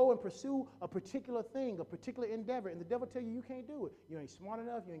want to go and pursue a particular thing, a particular endeavor, and the devil tell you can't do it. You ain't smart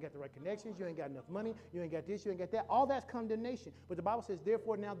enough, you ain't got the right connections, you ain't got enough money, you ain't got this, you ain't got that. All that's condemnation. But the Bible says,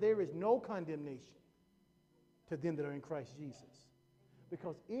 therefore now there is no condemnation to them that are in Christ Jesus.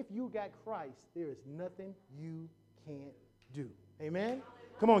 Because if you got Christ, there is nothing you can't do. Amen?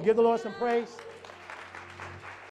 Come on, give the Lord some praise.